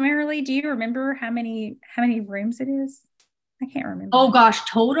accommodations, Marilee, do you remember how many rooms it is? I can't remember. Oh gosh,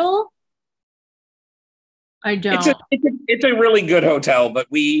 total? I don't. It's a really good hotel, but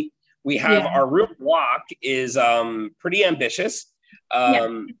we have our room block is pretty ambitious. But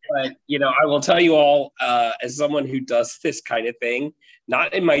I will tell you all, as someone who does this kind of thing,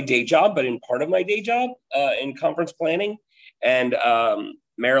 not in my day job, but in part of my day job in conference planning. And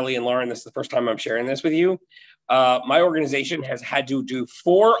Marilee and Lauren, this is the first time I'm sharing this with you. My organization has had to do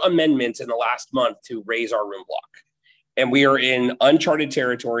 4 amendments in the last month to raise our room block. And we are in uncharted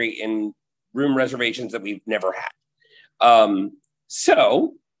territory in room reservations that we've never had.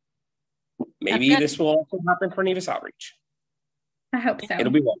 So maybe this will also happen for Nevus Outreach. I hope so.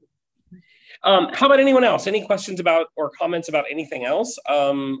 It'll be wonderful. How about anyone else? Any questions about or comments about anything else?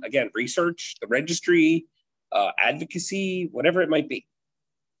 Again, research, the registry, advocacy, whatever it might be.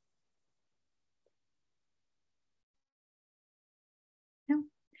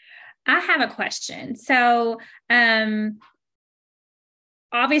 I have a question. So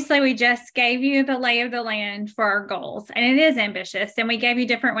obviously we just gave you the lay of the land for our goals, and it is ambitious, and we gave you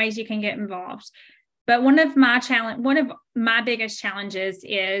different ways you can get involved. But one of my biggest challenges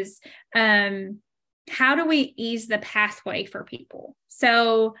is how do we ease the pathway for people?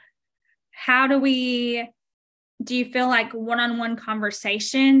 So do you feel like one-on-one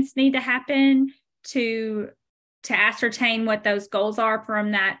conversations need to happen to ascertain what those goals are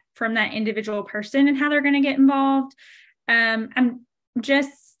from that individual person and how they're going to get involved? I'm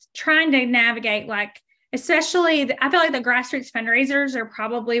just trying to navigate, like, especially I feel like the grassroots fundraisers are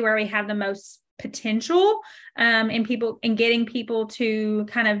probably where we have the most potential in getting people to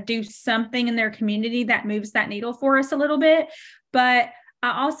kind of do something in their community that moves that needle for us a little bit. But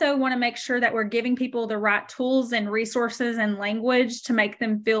I also want to make sure that we're giving people the right tools and resources and language to make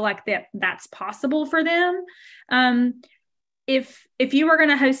them feel like that's possible for them. If you were going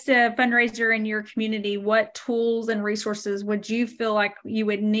to host a fundraiser in your community, what tools and resources would you feel like you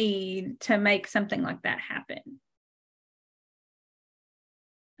would need to make something like that happen?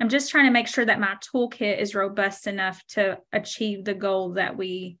 I'm just trying to make sure that my toolkit is robust enough to achieve the goal that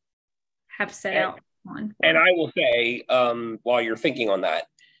we have set out on. And I will say, while you're thinking on that,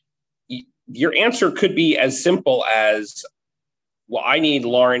 your answer could be as simple as, well, I need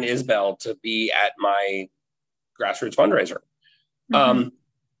Lauren Isbell to be at my grassroots fundraiser.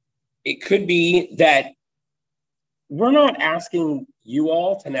 It could be that we're not asking you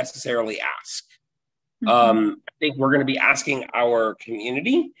all to necessarily ask. I think we're going to be asking our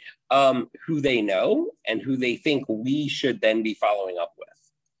community who they know and who they think we should then be following up with.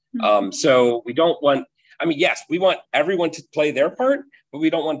 So we don't want, yes, we want everyone to play their part, but we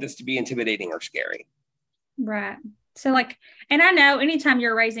don't want this to be intimidating or scary. Right. So and I know anytime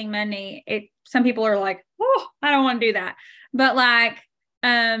you're raising money, some people are like, oh, I don't want to do that. But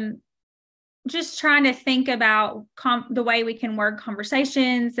just trying to think about the way we can word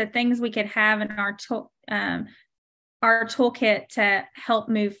conversations, the things we could have in our toolkit to help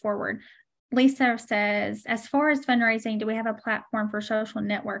move forward. Lisa says, as far as fundraising, do we have a platform for social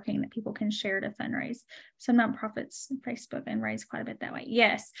networking that people can share to fundraise? Some nonprofits, Facebook, and raise quite a bit that way.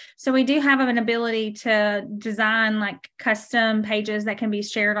 Yes. So we do have an ability to design like custom pages that can be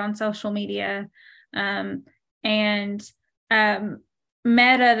shared on social media. Meta,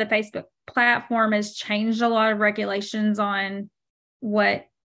 the Facebook platform, has changed a lot of regulations on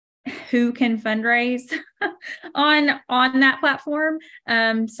who can fundraise on that platform.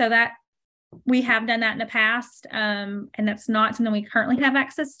 So that we have done that in the past, and that's not something we currently have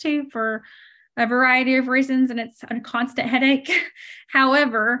access to for a variety of reasons, and it's a constant headache.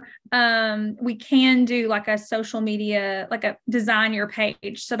 However, we can do like a social media, like a design your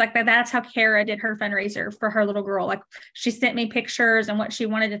page. So like that's how Kara did her fundraiser for her little girl. Like she sent me pictures and what she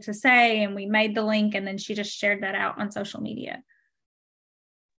wanted it to say, and we made the link, and then she just shared that out on social media.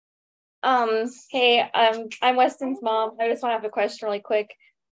 Hey, I'm Weston's mom. I just want to have a question really quick.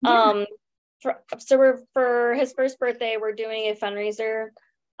 Yeah. For his first birthday, we're doing a fundraiser.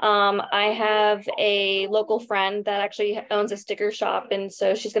 I have a local friend that actually owns a sticker shop, and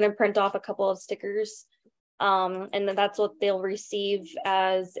so she's going to print off a couple of stickers, and then that's what they'll receive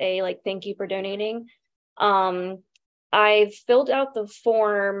as a thank you for donating. I filled out the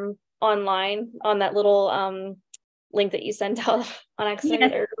form online on that little link that you sent out on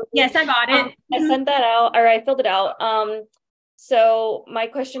accident. Yes, I got it. I sent that out, or I filled it out. So my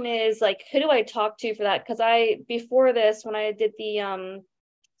question is who do I talk to for that? Because before this, when I did the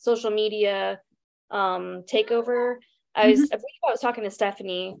social media takeover, I was talking to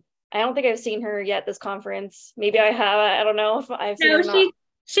Stephanie. I don't think I've seen her yet this conference. Maybe I have. I don't know if I've seen her or not.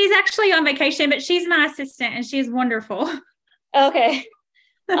 She's actually on vacation, but she's my assistant and she's wonderful. Okay.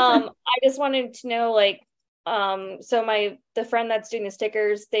 I just wanted to know so the friend that's doing the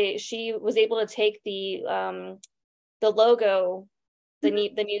stickers, she was able to take the logo, the new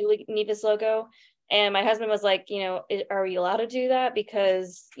Nevus logo. And my husband was like, are we allowed to do that?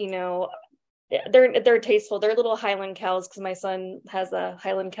 Because, they're tasteful. They're little Highland cows, because my son has a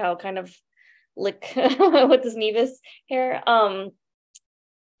Highland cow kind of lick with his Nevus hair.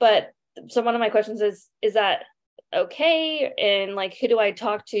 But so one of my questions is that okay? And who do I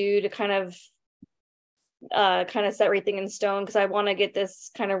talk to kind of set everything in stone? Because I want to get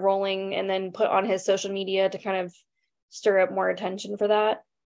this kind of rolling and then put on his social media to kind of stir up more attention for that.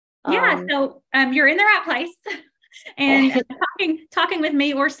 Yeah, so you're in the right place, and talking with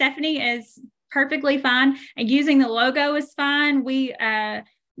me or Stephanie is perfectly fine, and using the logo is fine. We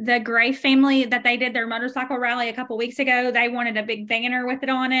the Gray family that they did their motorcycle rally a couple weeks ago, they wanted a big banner with it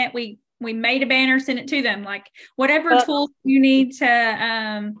on it. We made a banner, sent it to them. Whatever tools you need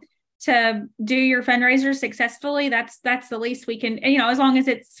to do your fundraiser successfully, that's the least we can, as long as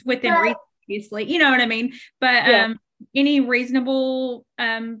it's within reason, obviously, you know what I mean? But any reasonable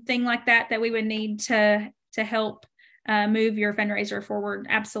thing like that we would need to help move your fundraiser forward,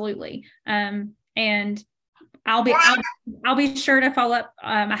 absolutely. And I'll be sure to follow up.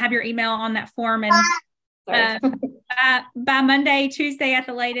 I have your email on that form, and by Monday, Tuesday at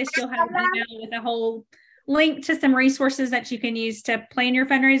the latest, you'll have an email with a whole link to some resources that you can use to plan your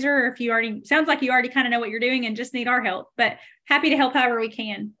fundraiser. Or if you already, sounds like you already kind of know what you're doing and just need our help, but happy to help however we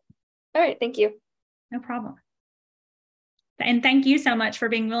can. All right. Thank you. No problem. And thank you so much for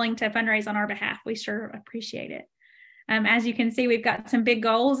being willing to fundraise on our behalf. We sure appreciate it. As you can see, we've got some big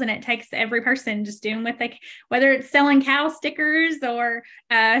goals, and it takes every person just doing what they, whether it's selling cow stickers or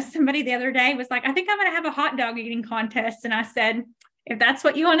somebody the other day was like, I think I'm going to have a hot dog eating contest. And I said, if that's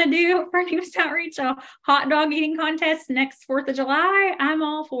what you want to do for Nevus Outreach, a hot dog eating contest next 4th of July, I'm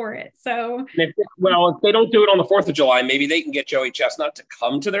all for it. So, well, if they don't do it on the 4th of July, maybe they can get Joey Chestnut to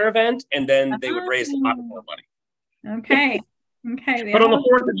come to their event, and then they would raise a lot more money. Okay. Okay. But on the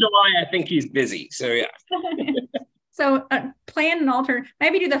 4th of July, I think he's busy. So, yeah. So plan an alternate,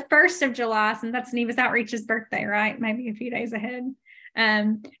 maybe do the 1st of July, since that's Nevus Outreach's birthday, right? Maybe a few days ahead.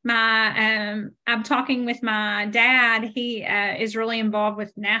 I'm talking with my dad. He is really involved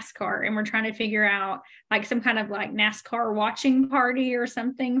with NASCAR, and we're trying to figure out like some kind of like NASCAR watching party or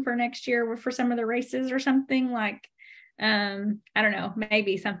something for next year for some of the races or something like, I don't know,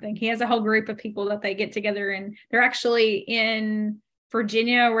 maybe something. He has a whole group of people that they get together, and they're actually in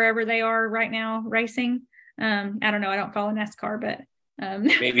Virginia, wherever they are right now racing. I don't know. I don't follow NASCAR, but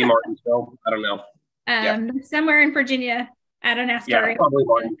maybe Martinsville. I don't know. Somewhere in Virginia at a NASCAR. Yeah, probably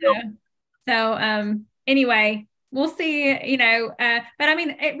Martinsville. So anyway, we'll see, but I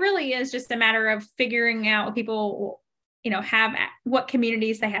mean, it really is just a matter of figuring out what people, have, what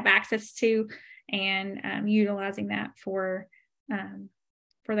communities they have access to, and utilizing that for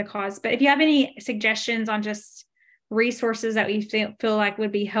the cause. But if you have any suggestions on just resources that we feel like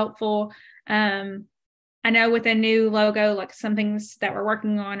would be helpful, I know with a new logo, like some things that we're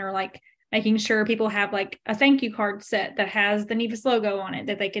working on are like making sure people have like a thank you card set that has the Nevus logo on it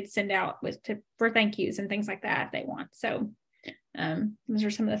that they could send out for thank yous and things like that if they want. So those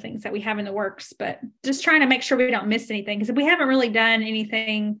are some of the things that we have in the works, but just trying to make sure we don't miss anything, because we haven't really done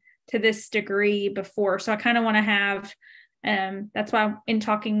anything to this degree before. So I kind of want to have, that's why in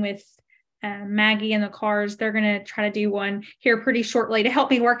talking with Maggie and the cars, they're going to try to do one here pretty shortly to help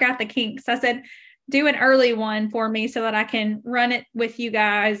me work out the kinks. I said, do an early one for me so that I can run it with you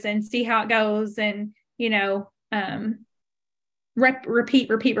guys and see how it goes, and repeat,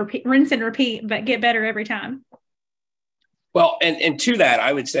 rinse and repeat, but get better every time. Well, and to that,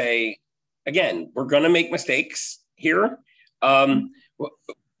 I would say, again, we're going to make mistakes here.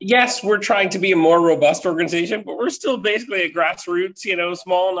 Yes, we're trying to be a more robust organization, but we're still basically a grassroots,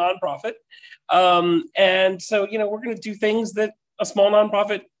 small nonprofit. And so, we're going to do things that a small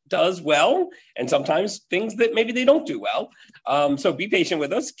nonprofit does well, and sometimes things that maybe they don't do well. So be patient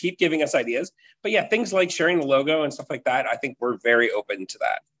with us, keep giving us ideas. But yeah, things like sharing the logo and stuff like that, I think we're very open to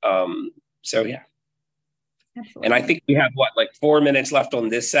that. So yeah. Absolutely. And I think we have like 4 minutes left on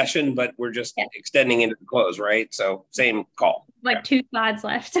this session, but we're just extending into the close, right? So same call. Like 2 slides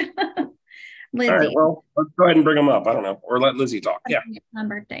left. Lizzie. All right, well, let's go ahead and bring them up. I don't know, or let Lizzie talk. Yeah. On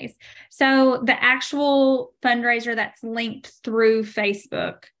birthdays. So the actual fundraiser that's linked through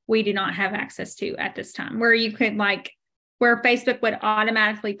Facebook, we do not have access to at this time, where you could where Facebook would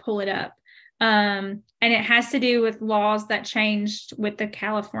automatically pull it up. And it has to do with laws that changed with the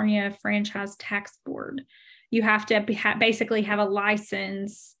California Franchise Tax Board. You have to basically have a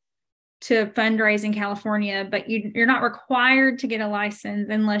license to fundraise in California, but you're not required to get a license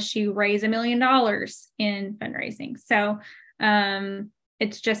unless you raise $1 million in fundraising. So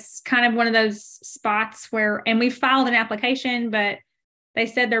it's just kind of one of those spots where, and we filed an application, but they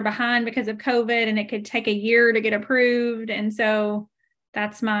said they're behind because of COVID and it could take a year to get approved. And so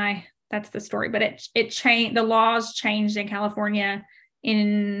that's the story. But it changed, the laws changed in California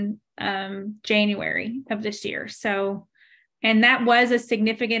in January of this year. So, and that was a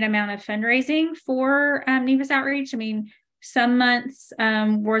significant amount of fundraising for Nevus Outreach. I mean, some months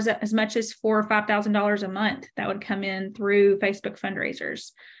was as much as $4,000 or $5,000 a month that would come in through Facebook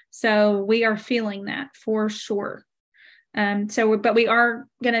fundraisers. So we are feeling that for sure. But we are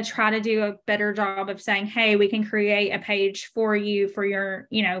going to try to do a better job of saying, hey, we can create a page for you for your,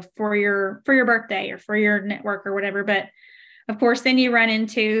 for your birthday or for your network or whatever. But of course, then you run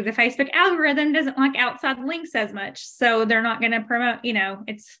into the Facebook algorithm doesn't like outside links as much. So they're not going to promote,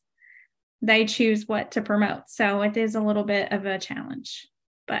 they choose what to promote. So it is a little bit of a challenge,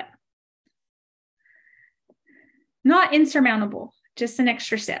 but not insurmountable, just an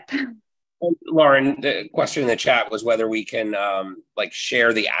extra step. Lauren, the question in the chat was whether we can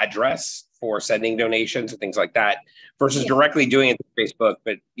share the address for sending donations and things like that versus directly doing it through Facebook,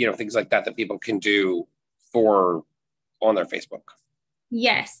 but things like that people can do for on their Facebook.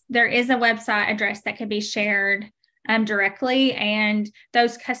 Yes, there is a website address that can be shared directly, and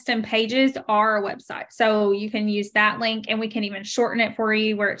those custom pages are a website. So you can use that link, and we can even shorten it for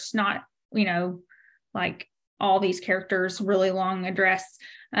you where it's not, like all these characters, really long address.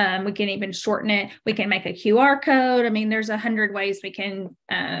 We can even shorten it. We can make a QR code. I mean, there's 100 ways we can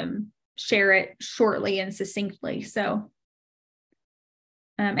share it shortly and succinctly. So,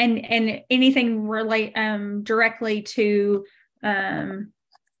 and anything relate directly to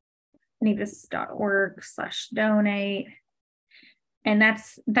nevus.org/donate. And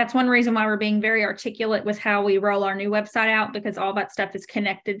that's one reason why we're being very articulate with how we roll our new website out, because all that stuff is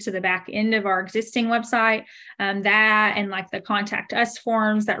connected to the back end of our existing website. That and like the contact us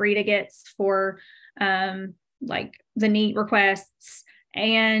forms that Rita gets for like the NEAT requests,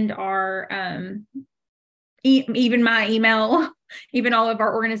 and our even my email, even all of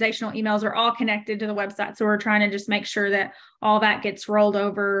our organizational emails are all connected to the website. So we're trying to just make sure that all that gets rolled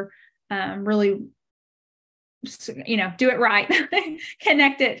over, really, do it right,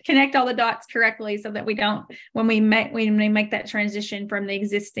 connect all the dots correctly, so that we don't, when we make that transition from the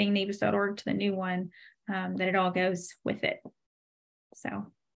existing nevus.org to the new one, that it all goes with it. So,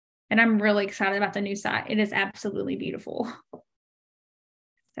 and I'm really excited about the new site. It is absolutely beautiful.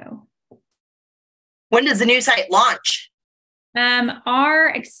 So, when does the new site launch? Our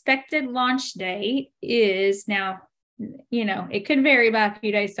expected launch date is now, it could vary by a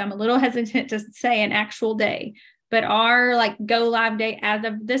few days, so I'm a little hesitant to say an actual day, but our go live date as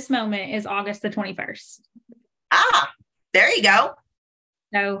of this moment is August the 21st. Ah, there you go.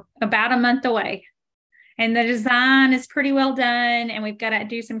 So about a month away. And the design is pretty well done, and we've got to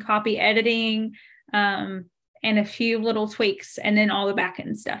do some copy editing and a few little tweaks, and then all the back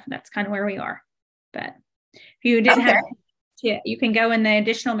end stuff. That's kind of where we are. But if you didn't have, you can go in the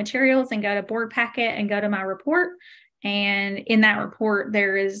additional materials and go to board packet and go to my report. And in that report,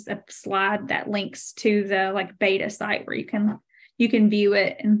 there is a slide that links to the beta site where you can view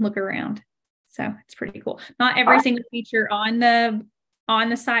it and look around. So it's pretty cool. Not every single feature on the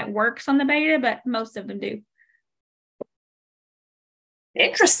site works on the beta, but most of them do.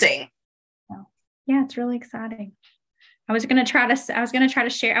 Interesting. So, yeah, it's really exciting. I was going to try to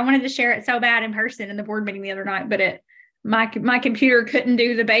share. I wanted to share it so bad in person in the board meeting the other night, but my computer couldn't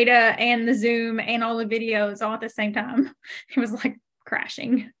do the beta and the Zoom and all the videos all at the same time. It was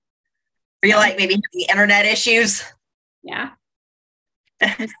crashing. Were you maybe the internet issues? Yeah.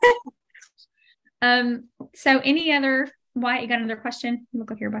 So any other, Wyatt, you got another question? You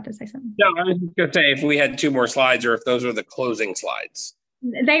look like you're about to say something. No, I was just going to say if we had 2 more slides, or if those are the closing slides.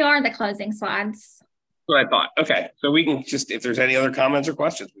 They are the closing slides. That's what I thought. Okay. So we can just, if there's any other comments or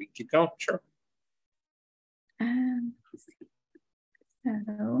questions, we can keep going. Sure.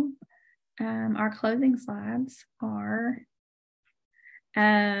 So our closing slides are,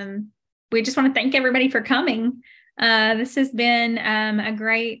 we just want to thank everybody for coming. This has been a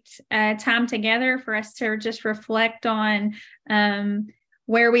great time together for us to just reflect on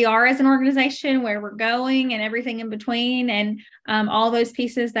where we are as an organization, where we're going, and everything in between, and all those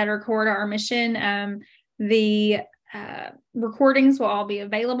pieces that are core to our mission. The recordings will all be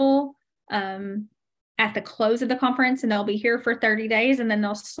available at the close of the conference, and they'll be here for 30 days, and then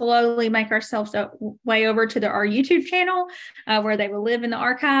they'll slowly make ourselves way over to our YouTube channel where they will live in the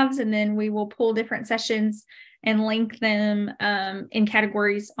archives, and then we will pull different sessions and link them in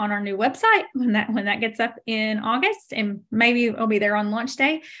categories on our new website when that gets up in August, and maybe it'll be there on launch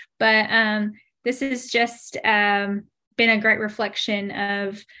day. But this has just been a great reflection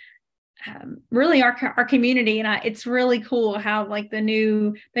of really our community, and it's really cool how the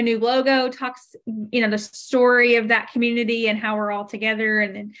new logo talks, the story of that community and how we're all together,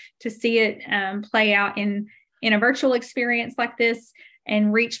 and then to see it play out in a virtual experience like this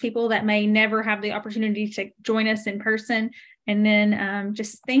and reach people that may never have the opportunity to join us in person. And then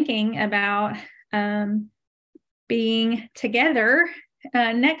just thinking about being together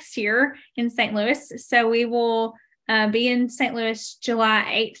next year in St. Louis. So we will be in St. Louis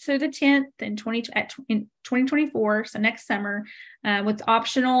July 8th through the 10th in 2024, so next summer, with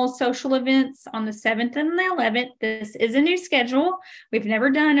optional social events on the 7th and the 11th. This is a new schedule. We've never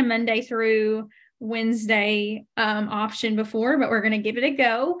done a Monday through Wednesday option before, but we're going to give it a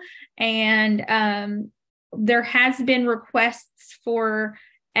go. And there has been requests for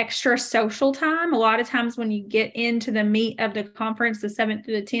extra social time. A lot of times when you get into the meat of the conference, the 7th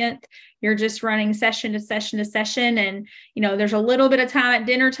through the 10th, you're just running session to session to session. And, there's a little bit of time at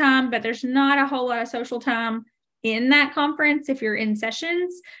dinner time, but there's not a whole lot of social time in that conference if you're in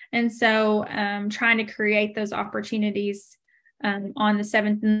sessions. And so trying to create those opportunities on the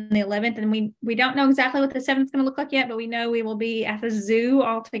 7th and the 11th. And we don't know exactly what the 7th is going to look like yet, but we know we will be at the zoo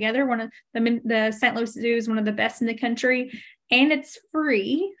all together. One of the St. Louis Zoo is one of the best in the country, and it's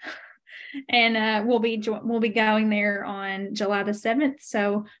free. And we'll be going there on July the 7th.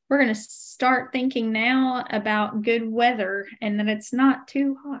 So we're going to start thinking now about good weather and that it's not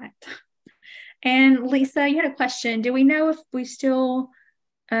too hot. And Lisa, you had a question. Do we know if we still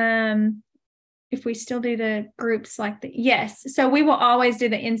do the groups like the, yes. So we will always do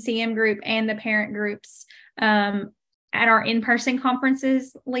the NCM group and the parent groups at our in-person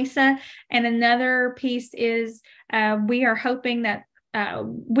conferences, Lisa. And another piece is we are hoping that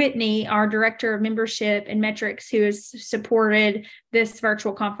Whitney, our director of membership and metrics, who has supported this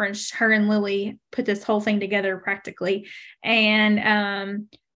virtual conference, her and Lily put this whole thing together practically. And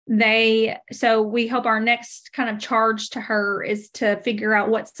so we hope our next kind of charge to her is to figure out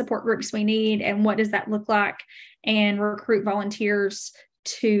what support groups we need and what does that look like, and recruit volunteers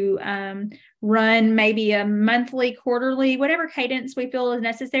to run maybe a monthly, quarterly, whatever cadence we feel is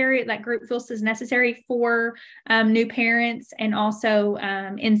necessary, that group feels is necessary for new parents, and also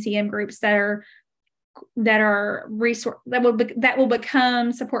NCM groups that will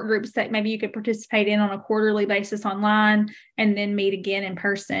become support groups that maybe you could participate in on a quarterly basis online, and then meet again in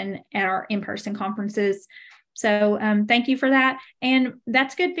person at our in-person conferences. So thank you for that. And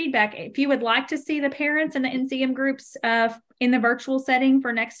that's good feedback. If you would like to see the parents and the NCM groups in the virtual setting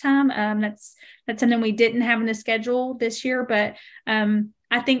for next time, that's something we didn't have in the schedule this year, but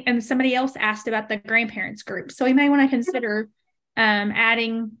I think, and somebody else asked about the grandparents group. So we may want to consider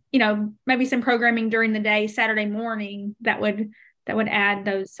adding, maybe some programming during the day, Saturday morning, that would add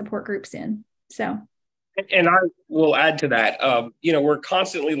those support groups in. So. And I will add to that, we're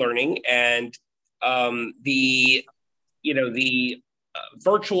constantly learning, and the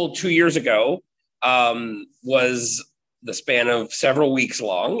virtual 2 years ago was the span of several weeks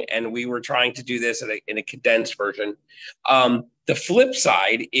long, and we were trying to do this in a condensed version. The flip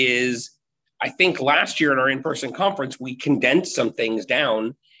side is, I think last year at our in-person conference, we condensed some things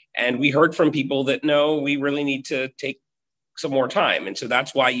down, and we heard from people that, no, we really need to take some more time. And so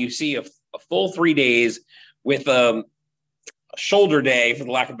that's why you see a full 3 days with a shoulder day, for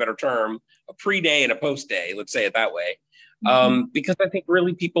the lack of a better term, a pre-day and a post-day, let's say it that way. Because I think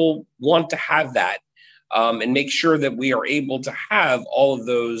really people want to have that and make sure that we are able to have all of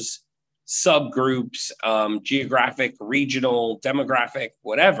those subgroups, geographic, regional, demographic,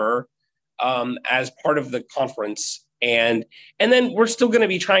 whatever, as part of the conference. And then we're still going to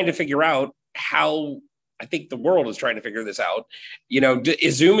be trying to figure out how, I think the world is trying to figure this out.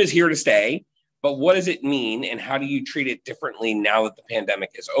 Zoom is here to stay, but what does it mean, and how do you treat it differently now that the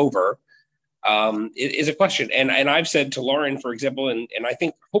pandemic is over? It is a question. And I've said to Lauren, for example, and I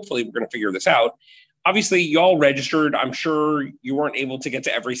think hopefully we're going to figure this out. Obviously, y'all registered. I'm sure you weren't able to get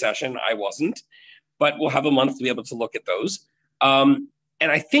to every session. I wasn't, but we'll have a month to be able to look at those. And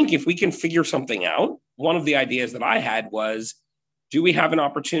I think if we can figure something out, one of the ideas that I had was, do we have an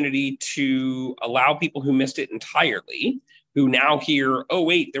opportunity to allow people who missed it entirely, who now hear, oh,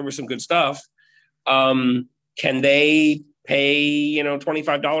 wait, there was some good stuff. Can they pay, $25,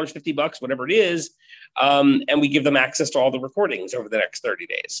 $50, whatever it is, and we give them access to all the recordings over the next 30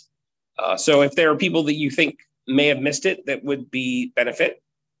 days. So if there are people that you think may have missed it that would be benefit,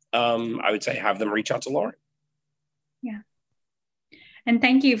 I would say have them reach out to Lauren. Yeah. And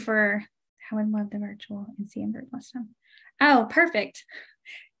thank you for, I would love the virtual NCM group last time. Oh, perfect.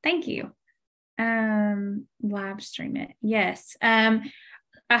 Thank you. Live stream it. Yes. A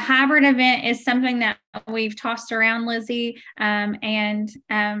hybrid event is something that we've tossed around, Lizzie.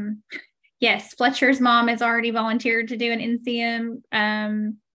 Yes, Fletcher's mom has already volunteered to do an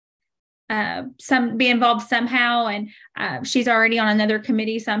NCM, be involved somehow. And she's already on another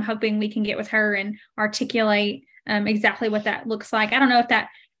committee. So I'm hoping we can get with her and articulate exactly what that looks like. I don't know if that,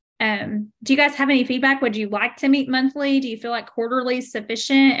 do you guys have any feedback? Would you like to meet monthly? Do you feel like quarterly is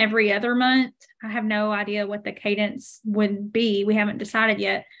sufficient? Every other month? I have no idea what the cadence would be. We haven't decided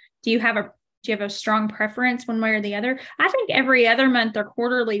yet. Do you have a strong preference one way or the other? I think every other month or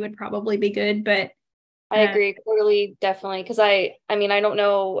quarterly would probably be good, but I agree. Quarterly, definitely. Cause I don't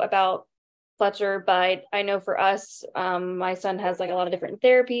know about Fletcher, but I know for us, my son has like a lot of different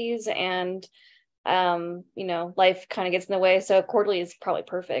therapies, and life kind of gets in the way. So quarterly is probably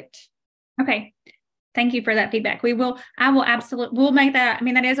perfect. Okay. Thank you for that feedback. We'll make that.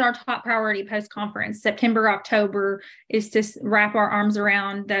 That is our top priority post-conference. September, October is to wrap our arms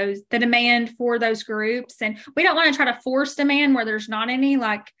around the demand for those groups. And we don't want to try to force demand where there's not any.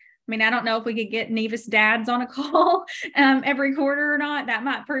 Like mean, I don't know if we could get Nevus dads on a call every quarter or not. That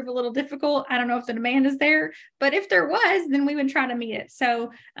might prove a little difficult. I don't know if the demand is there, but if there was, then we would try to meet it.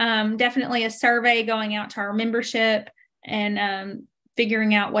 So definitely a survey going out to our membership and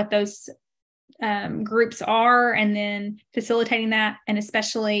figuring out what those groups are, and then facilitating that. And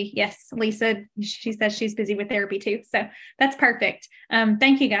especially, yes, Lisa, she says she's busy with therapy too. So that's perfect.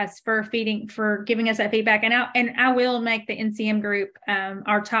 Thank you guys for giving us that feedback. And I will make the NCM group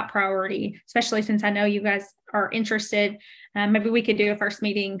our top priority, especially since I know you guys are interested. Maybe we could do a first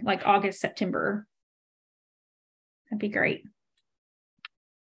meeting like August, September. That'd be great.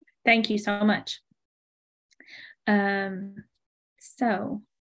 Thank you so much.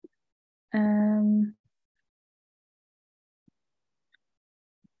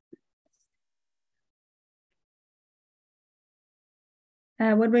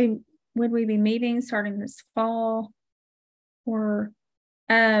 Would we be meeting starting this fall, or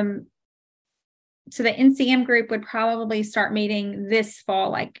so the NCM group would probably start meeting this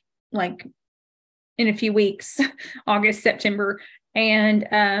fall, like in a few weeks, August, September.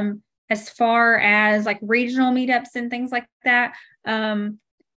 And as far as like regional meetups and things like that,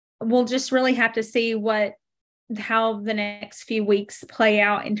 we'll just really have to see how the next few weeks play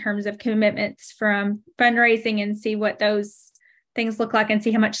out in terms of commitments from fundraising, and see what those things look like, and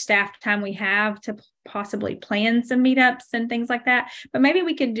see how much staff time we have to possibly plan some meetups and things like that. But maybe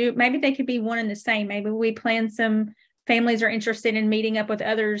they could be one and the same. Maybe we plan some families are interested in meeting up with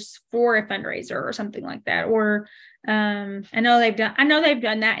others for a fundraiser or something like that. Or I know they've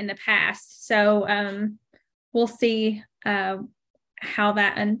done that in the past. So we'll see how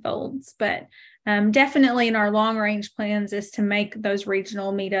that unfolds. But definitely in our long range plans is to make those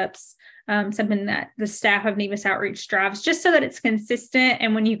regional meetups something that the staff of Nevus Outreach drives, just so that it's consistent.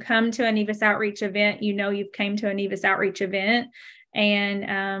 And when you come to a Nevus Outreach event, you know you've came to a Nevus Outreach event.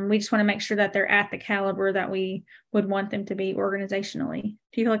 And we just want to make sure that they're at the caliber that we would want them to be organizationally.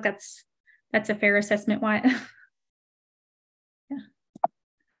 Do you feel like that's a fair assessment, Wyatt? Yeah.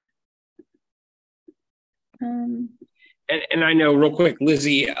 And I know real quick,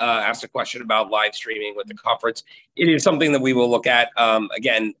 Lizzie asked a question about live streaming with the conference. It is something that we will look at.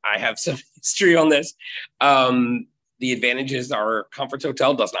 Again, I have some history on this. The advantage is our conference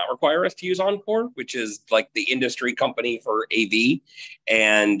hotel does not require us to use Encore, which is like the industry company for AV.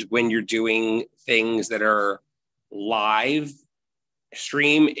 And when you're doing things that are live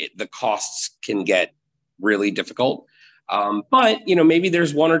stream, the costs can get really difficult. But maybe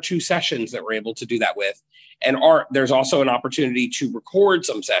there's one or two sessions that we're able to do that with. And there's also an opportunity to record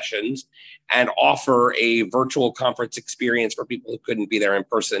some sessions and offer a virtual conference experience for people who couldn't be there in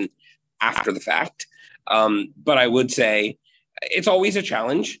person after the fact. But I would say it's always a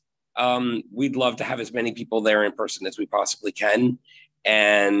challenge. We'd love to have as many people there in person as we possibly can.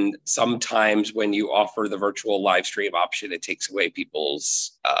 And sometimes when you offer the virtual live stream option, it takes away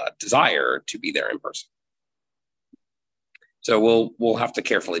people's desire to be there in person. So we'll have to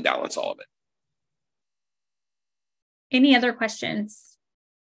carefully balance all of it. Any other questions?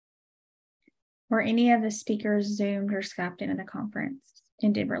 Or any of the speakers Zoomed or Skyped into the conference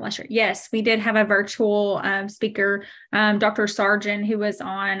in Denver last year? Yes, we did have a virtual speaker, Dr. Sargent, who was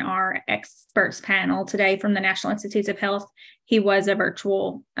on our experts panel today from the National Institutes of Health. He was a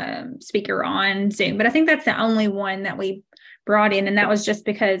virtual speaker on Zoom, but I think that's the only one that we brought in. And that was just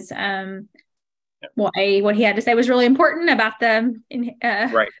because, what he had to say was really important about the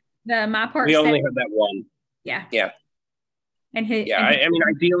My Part. We only had that one. Yeah. Yeah. And I mean,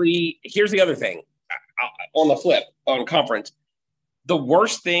 ideally, here's the other thing. On the flip, on conference, the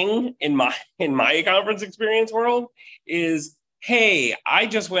worst thing in my conference experience world is, hey, I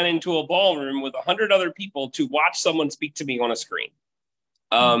just went into a ballroom with 100 other people to watch someone speak to me on a screen.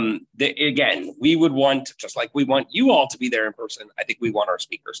 Again, we would want, just like we want you all to be there in person, I think we want our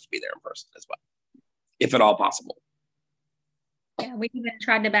speakers to be there in person as well, if at all possible. Yeah, we even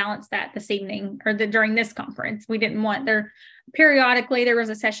tried to balance that this evening or during this conference. We didn't want periodically there was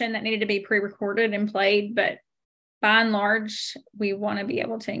a session that needed to be pre-recorded and played, but by and large, we want to be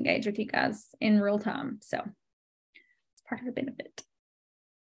able to engage with you guys in real time. So it's part of the benefit.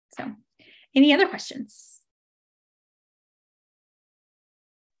 So any other questions?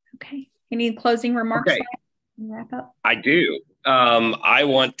 Okay. Any closing remarks? Okay. Wrap up. I do. I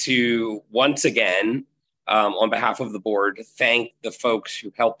want to once again, on behalf of the board, thank the folks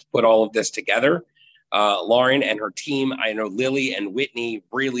who helped put all of this together. Lauren and her team. I know Lily and Whitney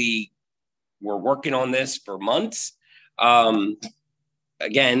really were working on this for months. Again,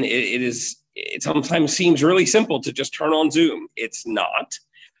 it sometimes seems really simple to just turn on Zoom. It's not.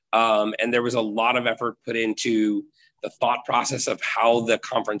 And there was a lot of effort put into the thought process of how the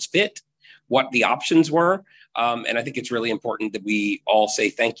conference fit, what the options were. And I think it's really important that we all say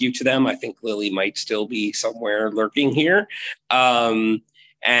thank you to them. I think Lily might still be somewhere lurking here. And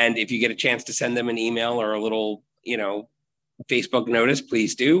if you get a chance to send them an email or a little, Facebook notice,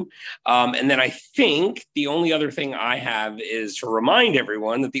 please do. And then I think the only other thing I have is to remind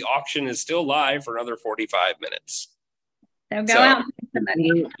everyone that the auction is still live for another 45 minutes. So go out.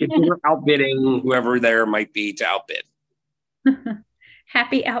 If you're outbidding whoever there might be to outbid.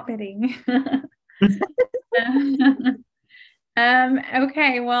 Happy outbidding.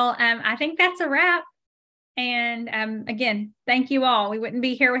 Okay, well, I think that's a wrap. And again, thank you all. We wouldn't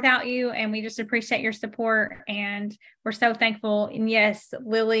be here without you, and we just appreciate your support, and we're so thankful. And yes,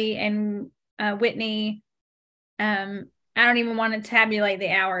 Lily and Whitney, I don't even want to tabulate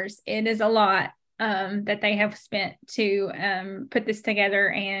the hours. It is a lot that they have spent to put this together,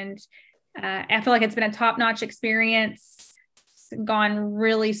 and I feel like it's been a top-notch experience. It's gone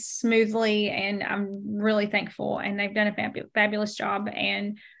really smoothly, and I'm really thankful, and they've done a fabulous job,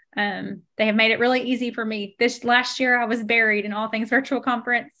 and they have made it really easy for me. This last year I was buried in all things virtual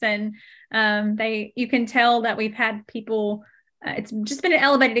conference, and you can tell that we've had people, it's just been an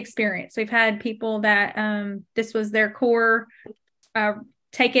elevated experience. We've had people that this was their core,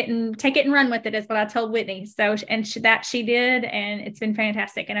 take it and run with it is what I told Whitney. So, and she did, and it's been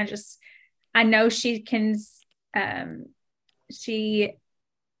fantastic. And I know she can, she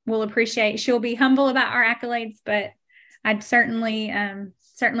will appreciate, she'll be humble about our accolades, but I'd certainly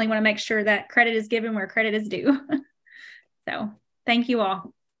want to make sure that credit is given where credit is due. So thank you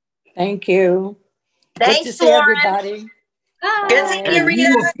all. Thank you. Thanks, good to see Lauren. everybody. Bye. Good to see you,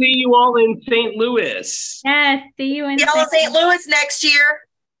 We will see you all in St. Louis. Yes, see you in St. Louis next year.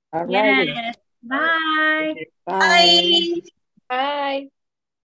 All right. Yes. Bye. Bye. Bye.